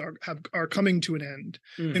stories are coming to an end,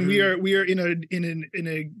 and we Hmm. are we are in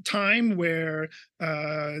a time where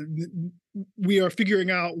we are figuring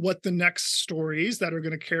out what the next stories that are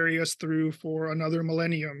going to carry us through for another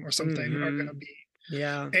millennium or something are going Hmm. to be.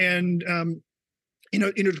 Yeah. And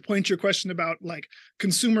to point to your question about like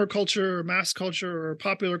consumer culture or mass culture or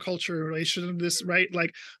popular culture in relation to this, right?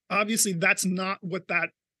 Like obviously that's not what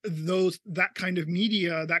that kind of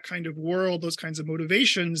media, that kind of world, those kinds of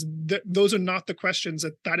motivations, those are not the questions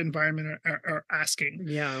that that environment are asking.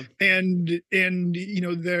 Yeah. And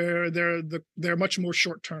they're much more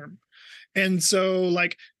short term. And so I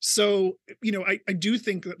do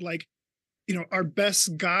think that like our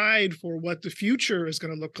best guide for what the future is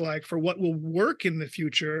going to look like, for what will work in the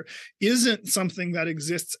future, isn't something that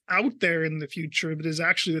exists out there in the future, but is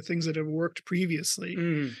actually the things that have worked previously,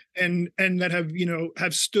 Mm. and that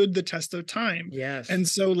have stood the test of time. Yes. And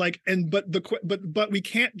so like and but we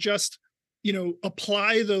can't just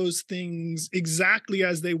apply those things exactly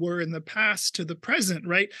as they were in the past to the present,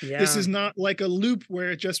 right? This Yeah. is not like a loop where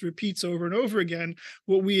it just repeats over and over again.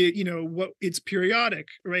 What it's periodic,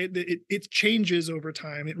 right? It changes over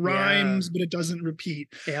time. It Yeah. rhymes but it doesn't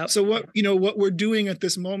repeat. Yep. So what we're doing at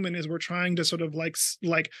this moment is we're trying to sort of like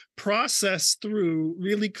process through,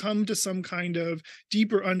 really come to some kind of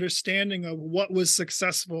deeper understanding of what was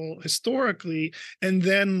successful historically, and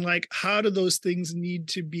then like how do those things need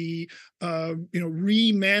to be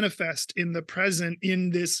re-manifest in the present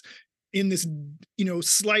in this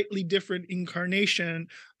slightly different incarnation,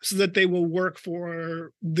 so that they will work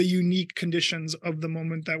for the unique conditions of the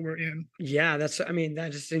moment that we're in. Yeah, I mean,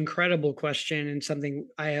 that is an incredible question and something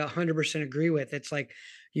I 100% agree with. It's like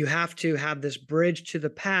you have to have this bridge to the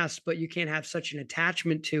past, but you can't have such an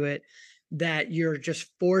attachment to it that you're just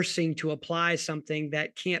forcing to apply something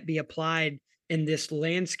that can't be applied in this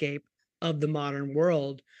landscape of the modern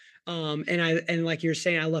world. And like you're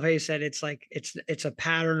saying, I love how you said it's like it's a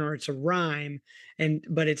pattern or it's a rhyme,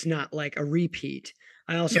 but it's not like a repeat.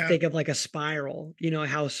 I also Yeah, think of like a spiral,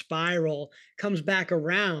 how a spiral comes back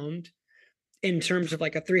around in terms of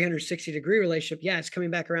like a 360-degree relationship. Yeah, it's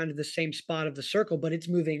coming back around to the same spot of the circle, but it's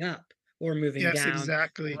moving up or moving yes, down,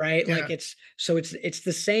 exactly. right? Like Yeah, it's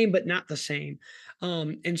the same but not the same.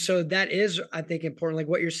 And so that is, I think, important, like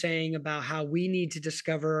what you're saying about how we need to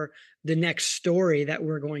discover the next story that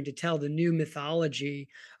we're going to tell, the new mythology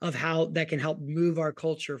of how that can help move our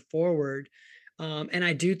culture forward. And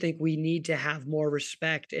I do think we need to have more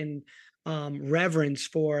respect and reverence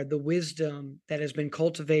for the wisdom that has been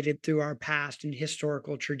cultivated through our past and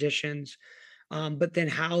historical traditions. But then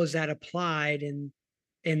how is that applied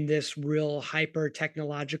in this real hyper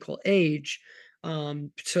technological age,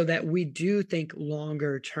 so that we do think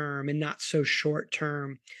longer term and not so short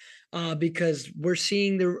term, because we're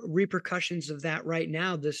seeing the repercussions of that right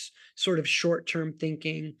now, this sort of short term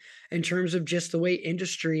thinking in terms of just the way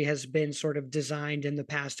industry has been sort of designed in the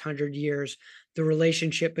past 100 years, the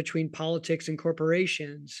relationship between politics and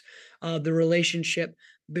corporations, the relationship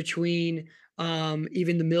between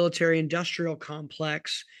even the military industrial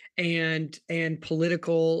complex and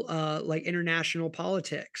political, like international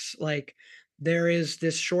politics. Like there is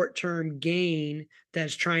this short term gain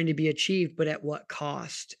that's trying to be achieved, but at what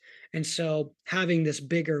cost? And so having this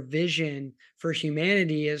bigger vision for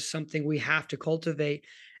humanity is something we have to cultivate.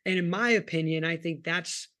 And in my opinion, I think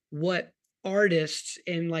that's what artists,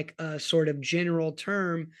 in like a sort of general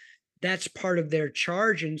term, that's part of their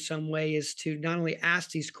charge in some way, is to not only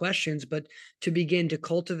ask these questions, but to begin to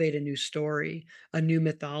cultivate a new story, a new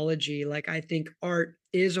mythology. Like I think art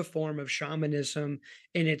is a form of shamanism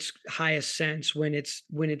in its highest sense when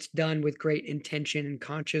it's done with great intention and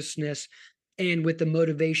consciousness, and with the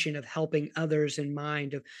motivation of helping others in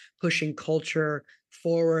mind, of pushing culture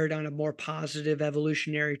forward on a more positive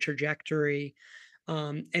evolutionary trajectory.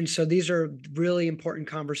 And so these are really important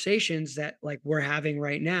conversations that like we're having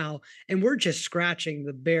right now, and we're just scratching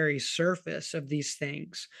the very surface of these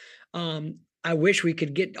things. I wish we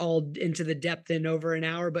could get all into the depth in over an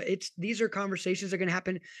hour, but these are conversations that are going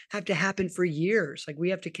to have to happen for years. Like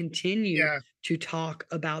we have to continue Yeah. to talk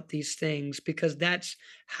about these things because that's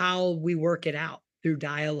how we work it out through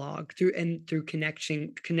dialogue, through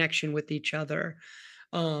connection with each other.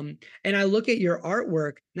 And I look at your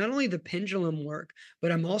artwork, not only the pendulum work,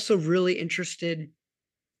 but I'm also really interested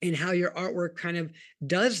in how your artwork kind of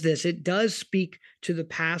does this. It does speak to the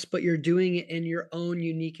past, but you're doing it in your own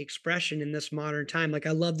unique expression in this modern time. Like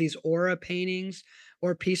I love these aura paintings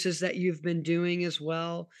or pieces that you've been doing as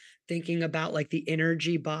well, thinking about like the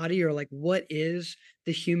energy body or like what is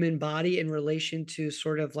the human body in relation to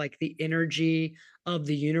sort of like the energy of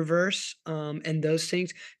the universe, and those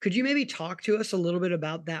things. Could you maybe talk to us a little bit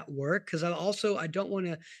about that work? Because I don't want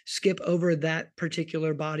to skip over that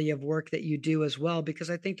particular body of work that you do as well,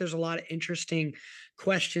 because I think there's a lot of interesting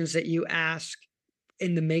questions that you ask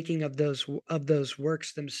in the making of those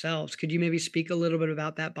works themselves. Could you maybe speak a little bit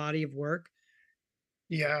about that body of work?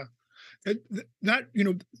 Yeah. That,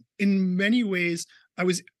 in many ways, I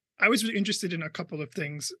was I was really interested in a couple of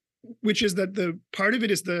things, which is that the part of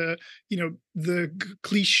it is the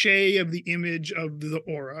cliche of the image of the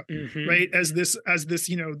aura, Hmm. right? As this,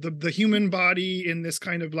 the human body in this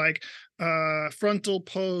kind of like frontal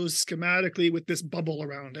pose schematically with this bubble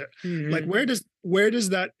around it. Like Hmm. where does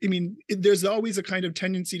that, I mean, there's always a kind of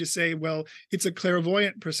tendency to say, well, it's a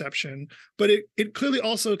clairvoyant perception, but it clearly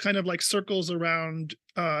also kind of like circles around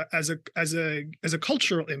as a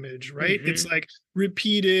cultural image, right? It's Hmm. like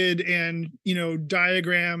repeated and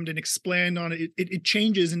diagrammed and explained on it. It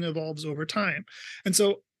changes and evolves over time. And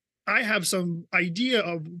so I have some idea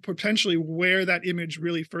of potentially where that image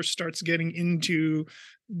really first starts getting into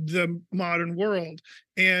the modern world,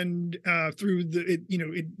 and through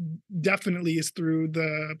it definitely is through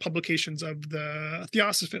the publications of the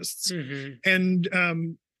Theosophists. Hmm. And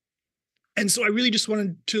um and so I really just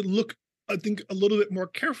wanted to look, I think, a little bit more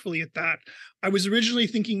carefully at that. I was originally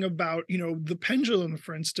thinking about, the pendulum,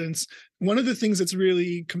 for instance. One of the things that's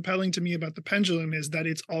really compelling to me about the pendulum is that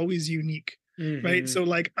it's always unique, right? Hmm. So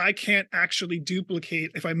like I can't actually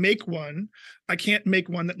duplicate, if I make one, I can't make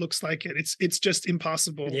one that looks like it. It's just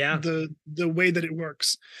impossible, Yeah. the way that it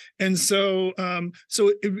works. And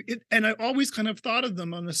and I always kind of thought of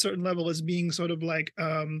them on a certain level as being sort of like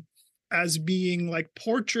as being like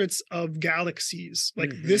portraits of galaxies.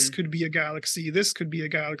 Like this Hmm. could be a galaxy, this could be a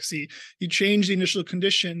galaxy. You change the initial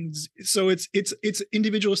conditions, so it's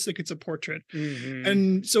individualistic. It's a portrait. Hmm.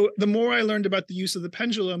 And so the more I learned about the use of the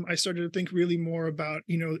pendulum, I started to think really more about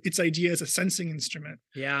its idea as a sensing instrument.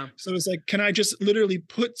 Yeah. So it's like, can I just literally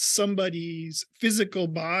put somebody's physical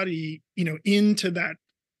body into that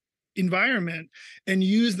environment and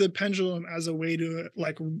use the pendulum as a way to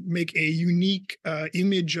like make a unique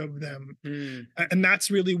image of them. Mm. And that's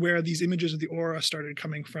really where these images of the aura started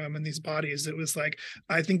coming from, and these bodies. It was like,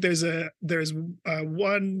 I think there's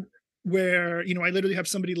one where I literally have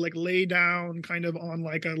somebody like lay down kind of on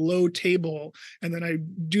like a low table, and then I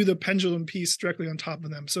do the pendulum piece directly on top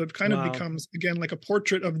of them, so it kind of Wow. becomes again like a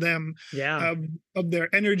portrait of them, Yeah. of their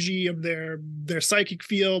energy, of their psychic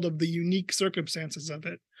field, of the unique circumstances of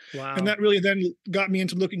it. And Wow. that really then got me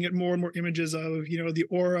into looking at more and more images of the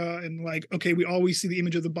aura, and like, okay, we always see the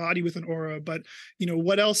image of the body with an aura, but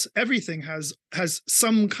what else? Everything has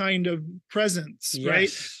some kind of presence, right?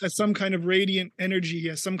 Yes. Has some kind of radiant energy,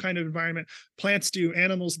 has some kind of environment. Plants do,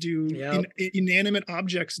 animals do, Yep. inanimate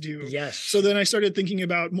objects do. So Yes. then I started thinking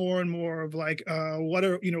about more and more of like,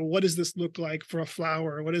 what does this look like for a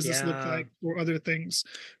flower? What does this look Yeah. like for other things?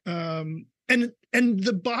 And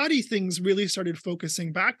the body things really started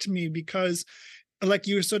focusing back to me because, like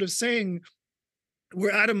you were sort of saying, we're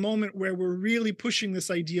at a moment where we're really pushing this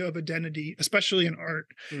idea of identity, especially in art.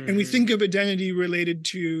 And we Hmm. think of identity related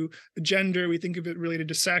to gender, we think of it related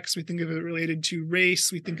to sex, we think of it related to race,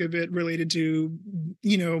 we think of it related to,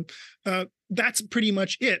 that's pretty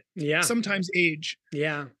much it. Yeah. Sometimes age.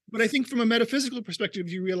 Yeah. But I think from a metaphysical perspective,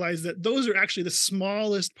 you realize that those are actually the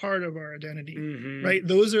smallest part of our identity, Hmm. right?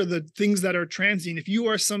 Those are the things that are transient. If you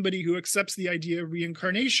are somebody who accepts the idea of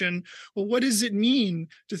reincarnation, well, what does it mean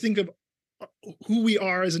to think of who we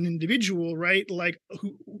are as an individual, right? Like,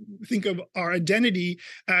 think of our identity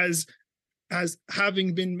as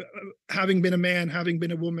having been a man, having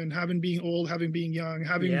been a woman, having being old, having being young,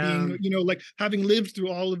 having Yeah. being like having lived through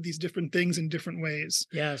all of these different things in different ways.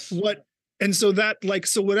 Yes. What And so that, like,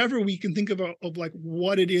 so whatever we can think of like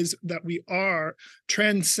what it is that we are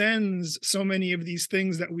transcends so many of these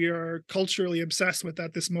things that we are culturally obsessed with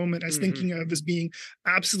at this moment as Hmm. thinking of as being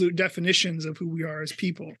absolute definitions of who we are as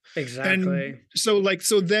people. And Exactly. so like,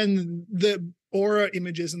 so then the aura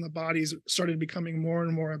images in the bodies started becoming more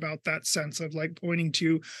and more about that sense of like pointing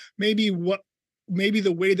to maybe what, maybe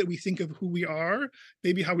the way that we think of who we are,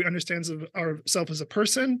 maybe how we understand ourselves as a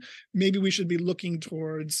person, maybe we should be looking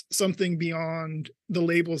towards something beyond the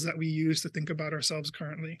labels that we use to think about ourselves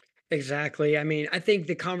currently. Exactly. I mean, I think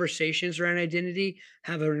the conversations around identity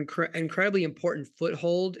have an incredibly important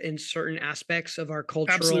foothold in certain aspects of our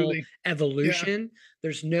cultural Absolutely. Yeah. evolution.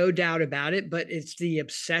 There's no doubt about it, but it's the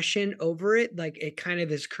obsession over it. Like it kind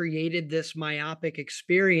of has created this myopic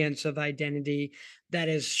experience of identity that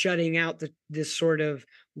is shutting out this sort of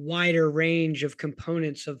wider range of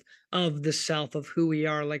components of the self of who we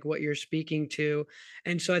are, like what you're speaking to.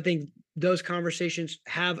 And so I think those conversations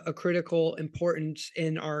have a critical importance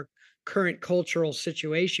in our current cultural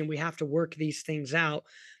situation. We have to work these things out,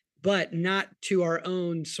 but not to our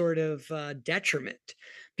own sort of detriment,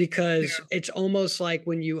 because Yeah. it's almost like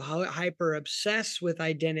when you hyper obsess with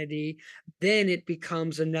identity, then it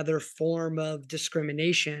becomes another form of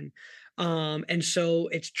discrimination. And so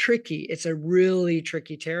it's tricky. It's a really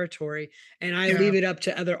tricky territory. And I Yeah. leave it up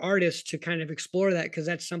to other artists to kind of explore that, because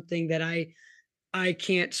that's something that I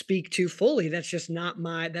can't speak to fully. That's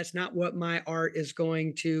not what my art is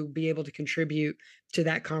going to be able to contribute to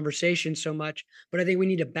that conversation so much. But I think we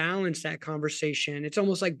need to balance that conversation. It's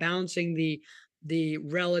almost like balancing the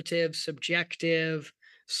relative, subjective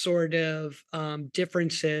sort of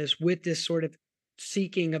differences with this sort of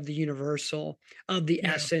seeking of the universal, of the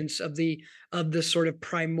Yeah. essence, of the sort of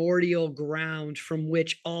primordial ground from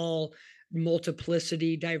which all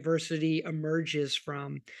multiplicity, diversity emerges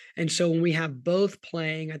from. And so when we have both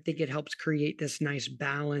playing, I think it helps create this nice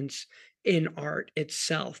balance in art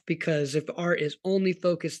itself. Because if art is only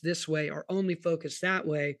focused this way or only focused that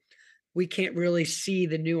way, we can't really see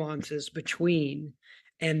the nuances between.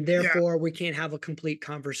 And Yeah. therefore, we can't have a complete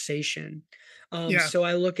conversation. Yeah. So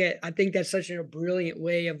I think that's such a brilliant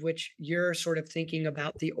way of which you're sort of thinking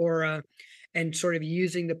about the aura and sort of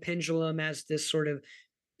using the pendulum as this sort of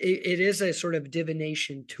it is a sort of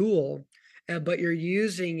divination tool, but you're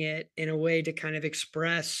using it in a way to kind of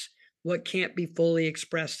express what can't be fully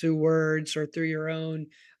expressed through words or through your own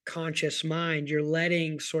conscious mind. You're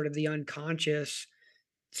letting sort of the unconscious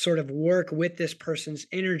sort of work with this person's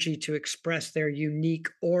energy to express their unique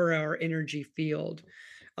aura or energy field.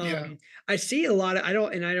 Yeah. Um, I see a lot of, I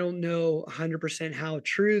don't know 100% how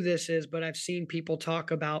true this is, but I've seen people talk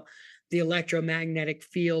about the electromagnetic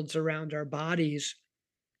fields around our bodies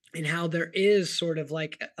and how there is sort of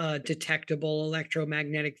like a detectable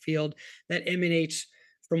electromagnetic field that emanates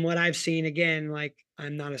from what I've seen. Again, like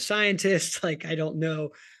I'm not a scientist, like I don't know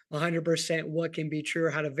 100% what can be true or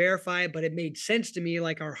how to verify it, but it made sense to me,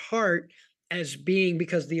 like our heart as being,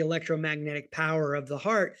 because the electromagnetic power of the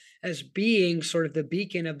heart as being sort of the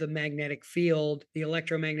beacon of the magnetic field, the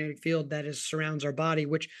electromagnetic field that is surrounds our body,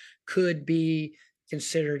 which could be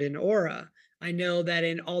considered an aura. I know that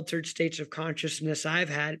in altered states of consciousness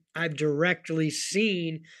I've directly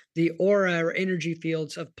seen the aura or energy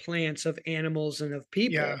fields of plants, of animals, and of Yeah.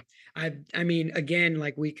 people. I mean, again,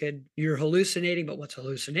 like you're hallucinating, but what's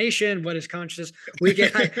hallucination? What is consciousness?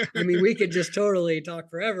 I mean, we could just totally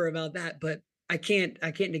talk forever about that, but I can't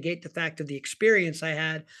negate the fact of the experience I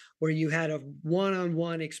had where you had a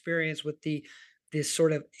one-on-one experience with this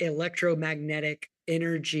sort of electromagnetic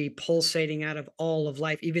energy pulsating out of all of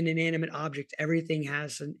life, even inanimate objects. Everything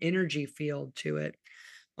has an energy field to it.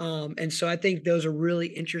 And so I think those are really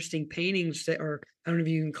interesting paintings that are, I don't know if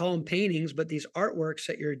you can call them paintings, but these artworks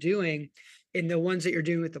that you're doing and the ones that you're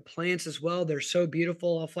doing with the plants as well, they're so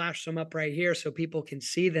beautiful. I'll flash them up right here so people can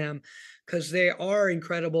see them, because they are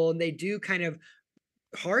incredible and they do kind of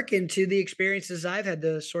hearken to the experiences I've had,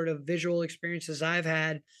 the sort of visual experiences I've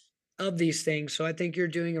had of these things. So I think you're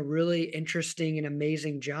doing a really interesting and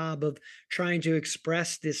amazing job of trying to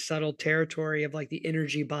express this subtle territory of like the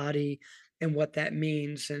energy body and what that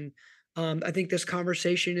means. And I think this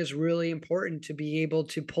conversation is really important to be able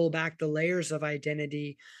to pull back the layers of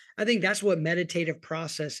identity. I think that's what meditative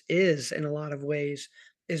process is in a lot of ways,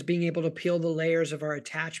 is being able to peel the layers of our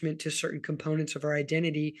attachment to certain components of our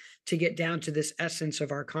identity to get down to this essence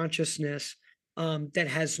of our consciousness, that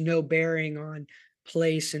has no bearing on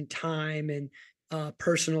place and time and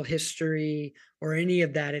personal history or any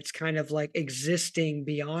of that. It's kind of like existing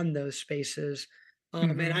beyond those spaces.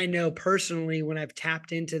 And Hmm. I know personally when I've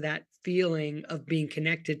tapped into that feeling of being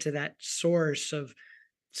connected to that source of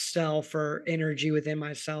self or energy within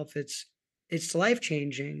myself, it's life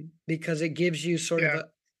changing because it gives you sort of Yeah. a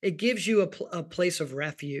it gives you a place of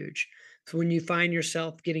refuge. So when you find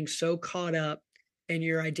yourself getting so caught up in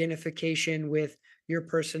your identification with your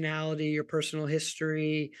personality, your personal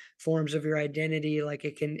history, forms of your identity, like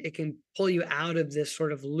it can pull you out of this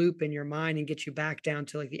sort of loop in your mind and get you back down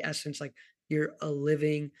to like the essence, like you're a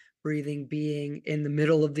living, breathing being in the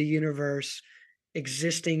middle of the universe,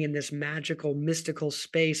 existing in this magical, mystical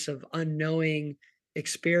space of unknowing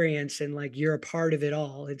experience, and like you're a part of it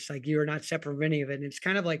all. It's like you're not separate from any of it. And it's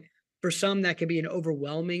kind of like for some that can be an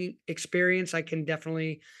overwhelming experience. I can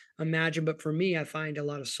definitely imagine, but for me, I find a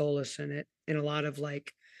lot of solace in it, and a lot of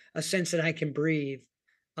like a sense that I can breathe.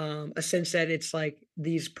 A sense that it's like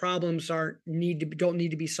these problems don't need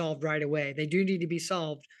to be solved right away. They do need to be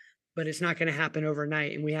solved, but it's not going to happen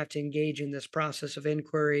overnight, and we have to engage in this process of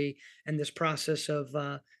inquiry and this process of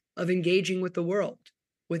engaging with the world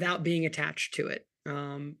without being attached to it.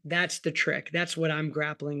 That's the trick. That's what I'm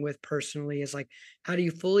grappling with personally, is like, how do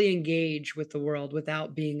you fully engage with the world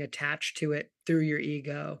without being attached to it through your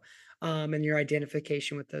ego, and your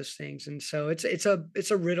identification with those things. And so it's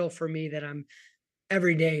a riddle for me that I'm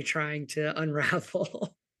every day trying to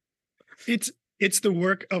unravel. It's it's the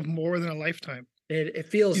work of more than a lifetime. It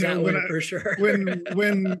feels You know, that way for sure.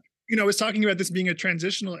 when I was talking about this being a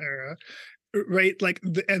transitional era, right? Like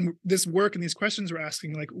and this work and these questions we're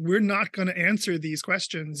asking, like we're not going to answer these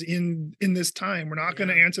questions in this time. We're not going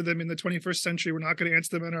to Yeah. answer them in the 21st century. We're not going to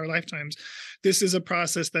answer them in our lifetimes. This is a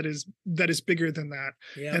process that is bigger than that.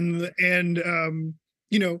 Yep. And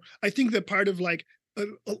I think that part of like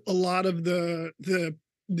a lot of the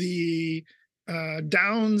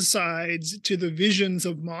downsides to the visions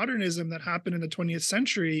of modernism that happen in the 20th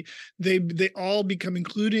century, they all become,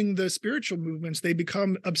 including the spiritual movements, they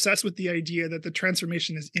become obsessed with the idea that the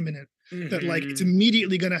transformation is imminent, that like it's Mhm.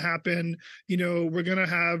 immediately going to happen. We're going to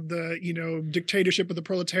have the dictatorship of the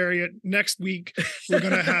proletariat next week. We're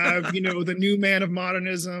going to have the new man of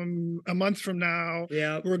modernism a month from now.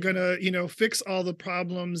 Yep. We're going to fix all the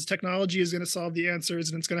problems. Technology is going to solve the answers,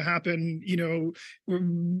 and it's going to happen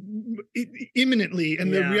imminently.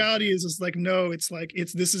 And the Yeah. reality is like, no, it's like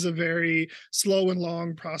this is a very slow and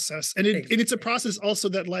long process, and it's a process also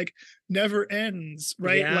that like never ends,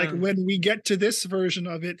 right? Like Yeah. when we get to this version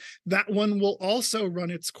of it, that one will also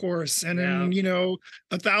run its course, and Yeah. then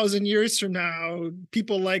 1,000 years from now,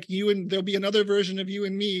 people like you, and there'll be another version of you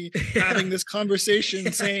and me having this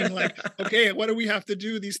conversation saying like, okay, what do we have to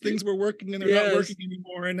do? These things were working and they're not Yes. working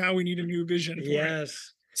anymore, and now we need a new vision for it.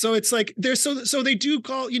 Yes. So it's like there's so they do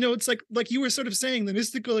call, it's like you were sort of saying, the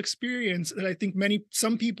mystical experience that I think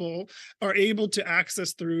some people are able to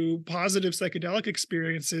access through positive psychedelic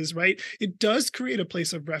experiences, right? It does create a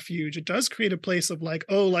place of refuge. It does create a place of like,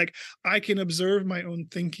 oh, like I can observe my own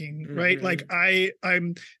thinking, right? Like Mhm.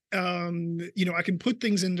 I'm I can put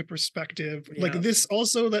things into perspective. Like Yep. this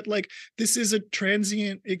also, that like this is a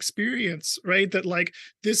transient experience, right? That like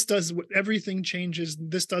everything changes.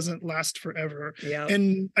 This doesn't last forever. Yep.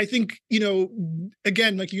 And I think,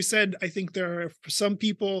 again, like you said, I think there are for some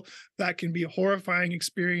people that can be a horrifying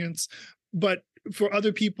experience, but for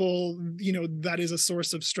other people, that is a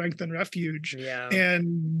source of strength and refuge. Yeah.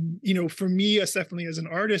 And, for me, as definitely as an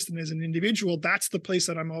artist and as an individual, that's the place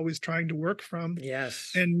that I'm always trying to work from,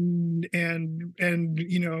 Yes. and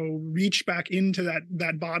reach back into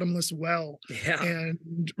that bottomless well, Yeah.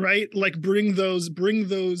 and right, like bring those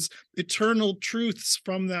eternal truths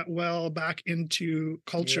from that well back into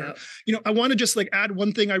culture. Yep. I want to just like add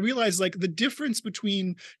one thing. I realize like the difference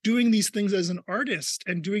between doing these things as an artist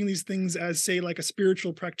and doing these things as, say, like a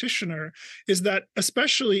spiritual practitioner, is that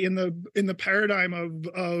especially in the paradigm of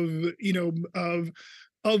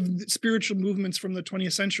spiritual movements from the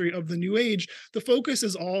 20th century, of the new age, the focus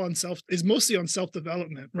is mostly on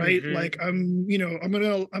self-development, right? Like Mhm. I'm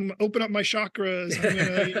gonna open up my chakras. I'm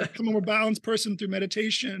gonna become a more balanced person through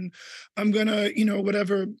meditation. I'm gonna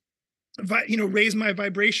whatever, raise my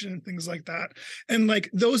vibration and things like that. And like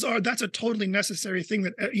that's a totally necessary thing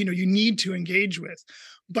that you need to engage with.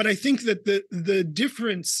 But I think that the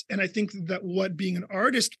difference, and I think that what being an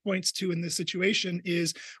artist points to in this situation,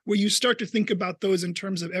 is where you start to think about those in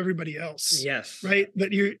terms of everybody else, Yes. right?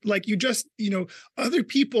 That you just other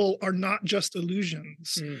people are not just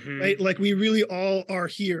illusions, right? Mhm. Like we really all are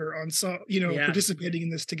here on some Yeah. participating in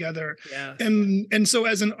this together. Yeah. And so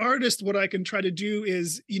as an artist, what I can try to do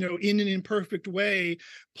is in an imperfect way,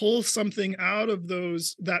 pull something out of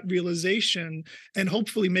that realization, and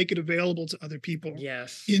hopefully make it available to other people.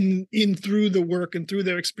 Yes. in through the work and through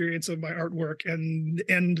their experience of my artwork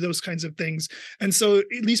and those kinds of things. And so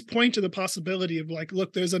at least point to the possibility of like,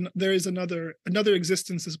 look, there is another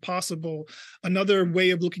existence is possible, another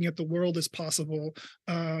way of looking at the world is possible.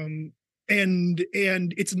 And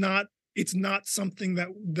it's not something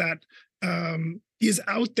that is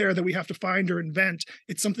out there that we have to find or invent.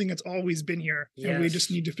 It's something that's always been here. Yes. And we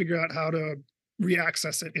just need to figure out how to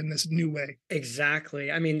reaccess it in this new way.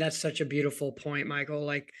 Exactly. I mean, that's such a beautiful point, Michael,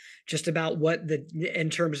 like just about what in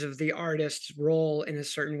terms of the artist's role in a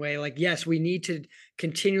certain way, like, yes, we need to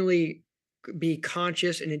continually be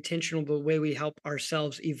conscious and intentional the way we help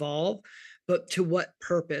ourselves evolve, but to what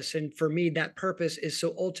purpose? And for me, that purpose is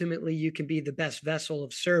so ultimately you can be the best vessel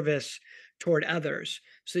of service toward others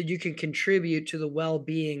so you can contribute to the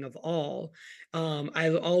well-being of all. I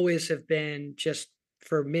always have been just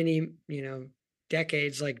for many,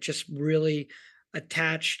 decades, like just really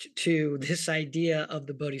attached to this idea of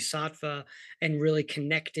the bodhisattva and really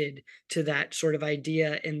connected to that sort of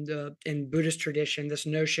idea in Buddhist tradition, this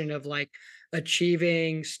notion of like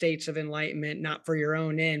achieving states of enlightenment, not for your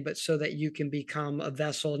own end, but so that you can become a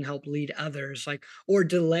vessel and help lead others, like, or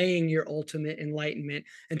delaying your ultimate enlightenment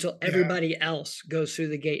until everybody else goes through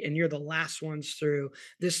the gate and you're the last ones through.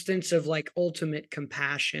 This sense of like ultimate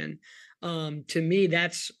compassion. To me,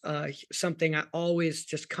 that's something I always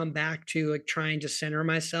just come back to, like trying to center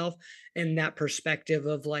myself in that perspective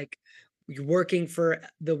of like working for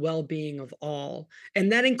the well-being of all.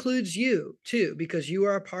 And that includes you too, because you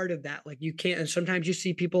are a part of that. Like you can't, and sometimes you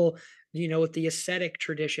see people, with the ascetic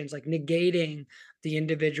traditions, like negating the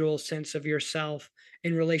individual sense of yourself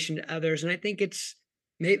in relation to others. And I think it's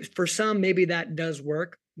maybe for some, maybe that does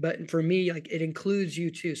work. But for me, like it includes you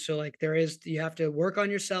too. So like you have to work on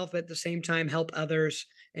yourself at the same time, help others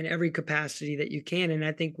in every capacity that you can. And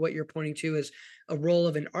I think what you're pointing to is a role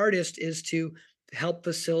of an artist is to help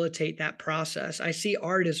facilitate that process. I see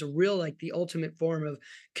art as a real, like the ultimate form of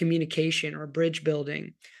communication or bridge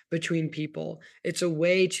building between people. It's a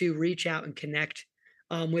way to reach out and connect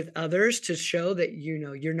with others to show that,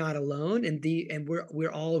 you're not alone. And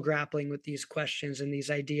we're all grappling with these questions and these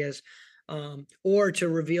ideas. Or to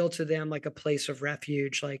reveal to them like a place of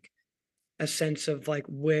refuge, like a sense of like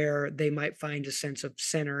where they might find a sense of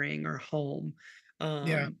centering or home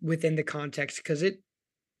within the context. Because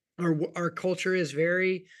our culture is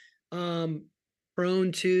very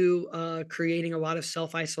prone to creating a lot of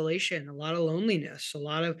self-isolation, a lot of loneliness, a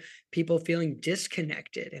lot of people feeling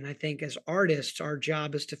disconnected. And I think as artists, our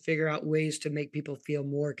job is to figure out ways to make people feel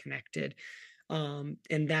more connected. And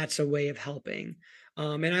that's a way of helping.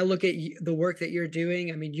 And I look at the work that you're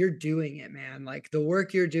doing. I mean, you're doing it, man. Like the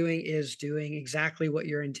work you're doing is doing exactly what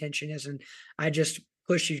your intention is. And I just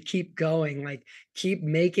push you to keep going, like keep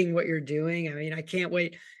making what you're doing. I mean, I can't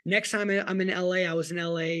wait. Next time I'm in LA, I was in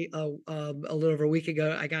LA a little over a week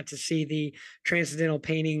ago. I got to see the Transcendental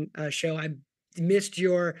Painting show. I missed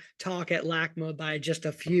your talk at LACMA by just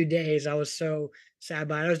a few days. I was so sad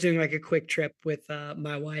by it. I was doing like a quick trip with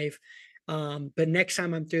my wife. But next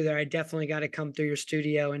time I'm through there, I definitely got to come through your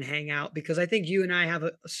studio and hang out, because I think you and I have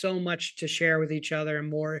so much to share with each other and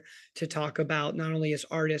more to talk about, not only as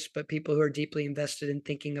artists, but people who are deeply invested in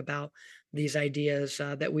thinking about these ideas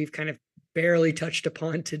that we've kind of barely touched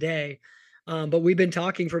upon today. But we've been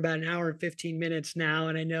talking for about an hour and 15 minutes now,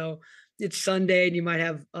 and I know it's Sunday and you might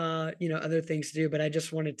have other things to do, but I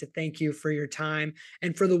just wanted to thank you for your time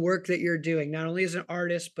and for the work that you're doing, not only as an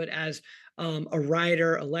artist, but as a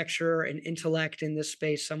writer, a lecturer, an intellect in this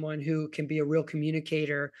space, someone who can be a real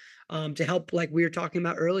communicator to help, like we were talking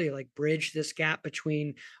about earlier, like bridge this gap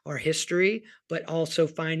between our history, but also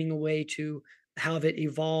finding a way to have it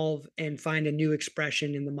evolve and find a new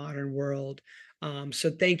expression in the modern world. So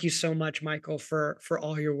thank you so much, Michael, for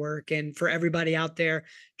all your work. And for everybody out there,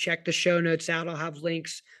 check the show notes out. I'll have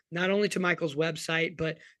links not only to Michael's website,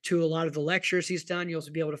 but to a lot of the lectures he's done. You'll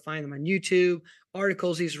also be able to find them on YouTube,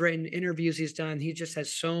 articles he's written, interviews he's done. He just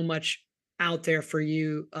has so much out there for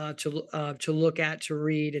you to look at, to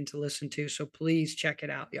read, and to listen to. So please check it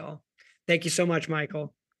out, y'all. Thank you so much,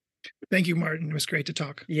 Michael. Thank you, Martin. It was great to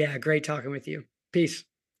talk. Yeah, great talking with you. Peace.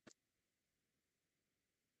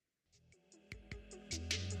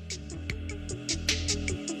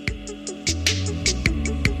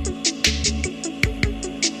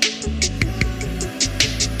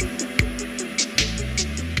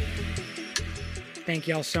 Thank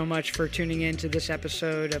you all so much for tuning in to this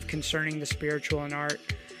episode of Concerning the Spiritual and Art.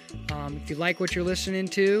 If you like what you're listening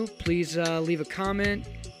to, please leave a comment,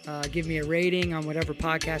 give me a rating on whatever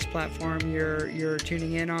podcast platform you're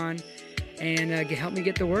tuning in on. and help me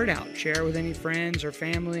get the word out. Share it with any friends or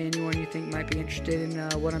family, anyone you think might be interested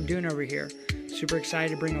in what I'm doing over here. Super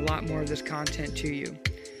excited to bring a lot more of this content to you.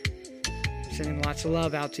 Sending lots of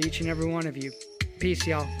love out to each and every one of you. Peace,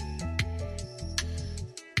 y'all.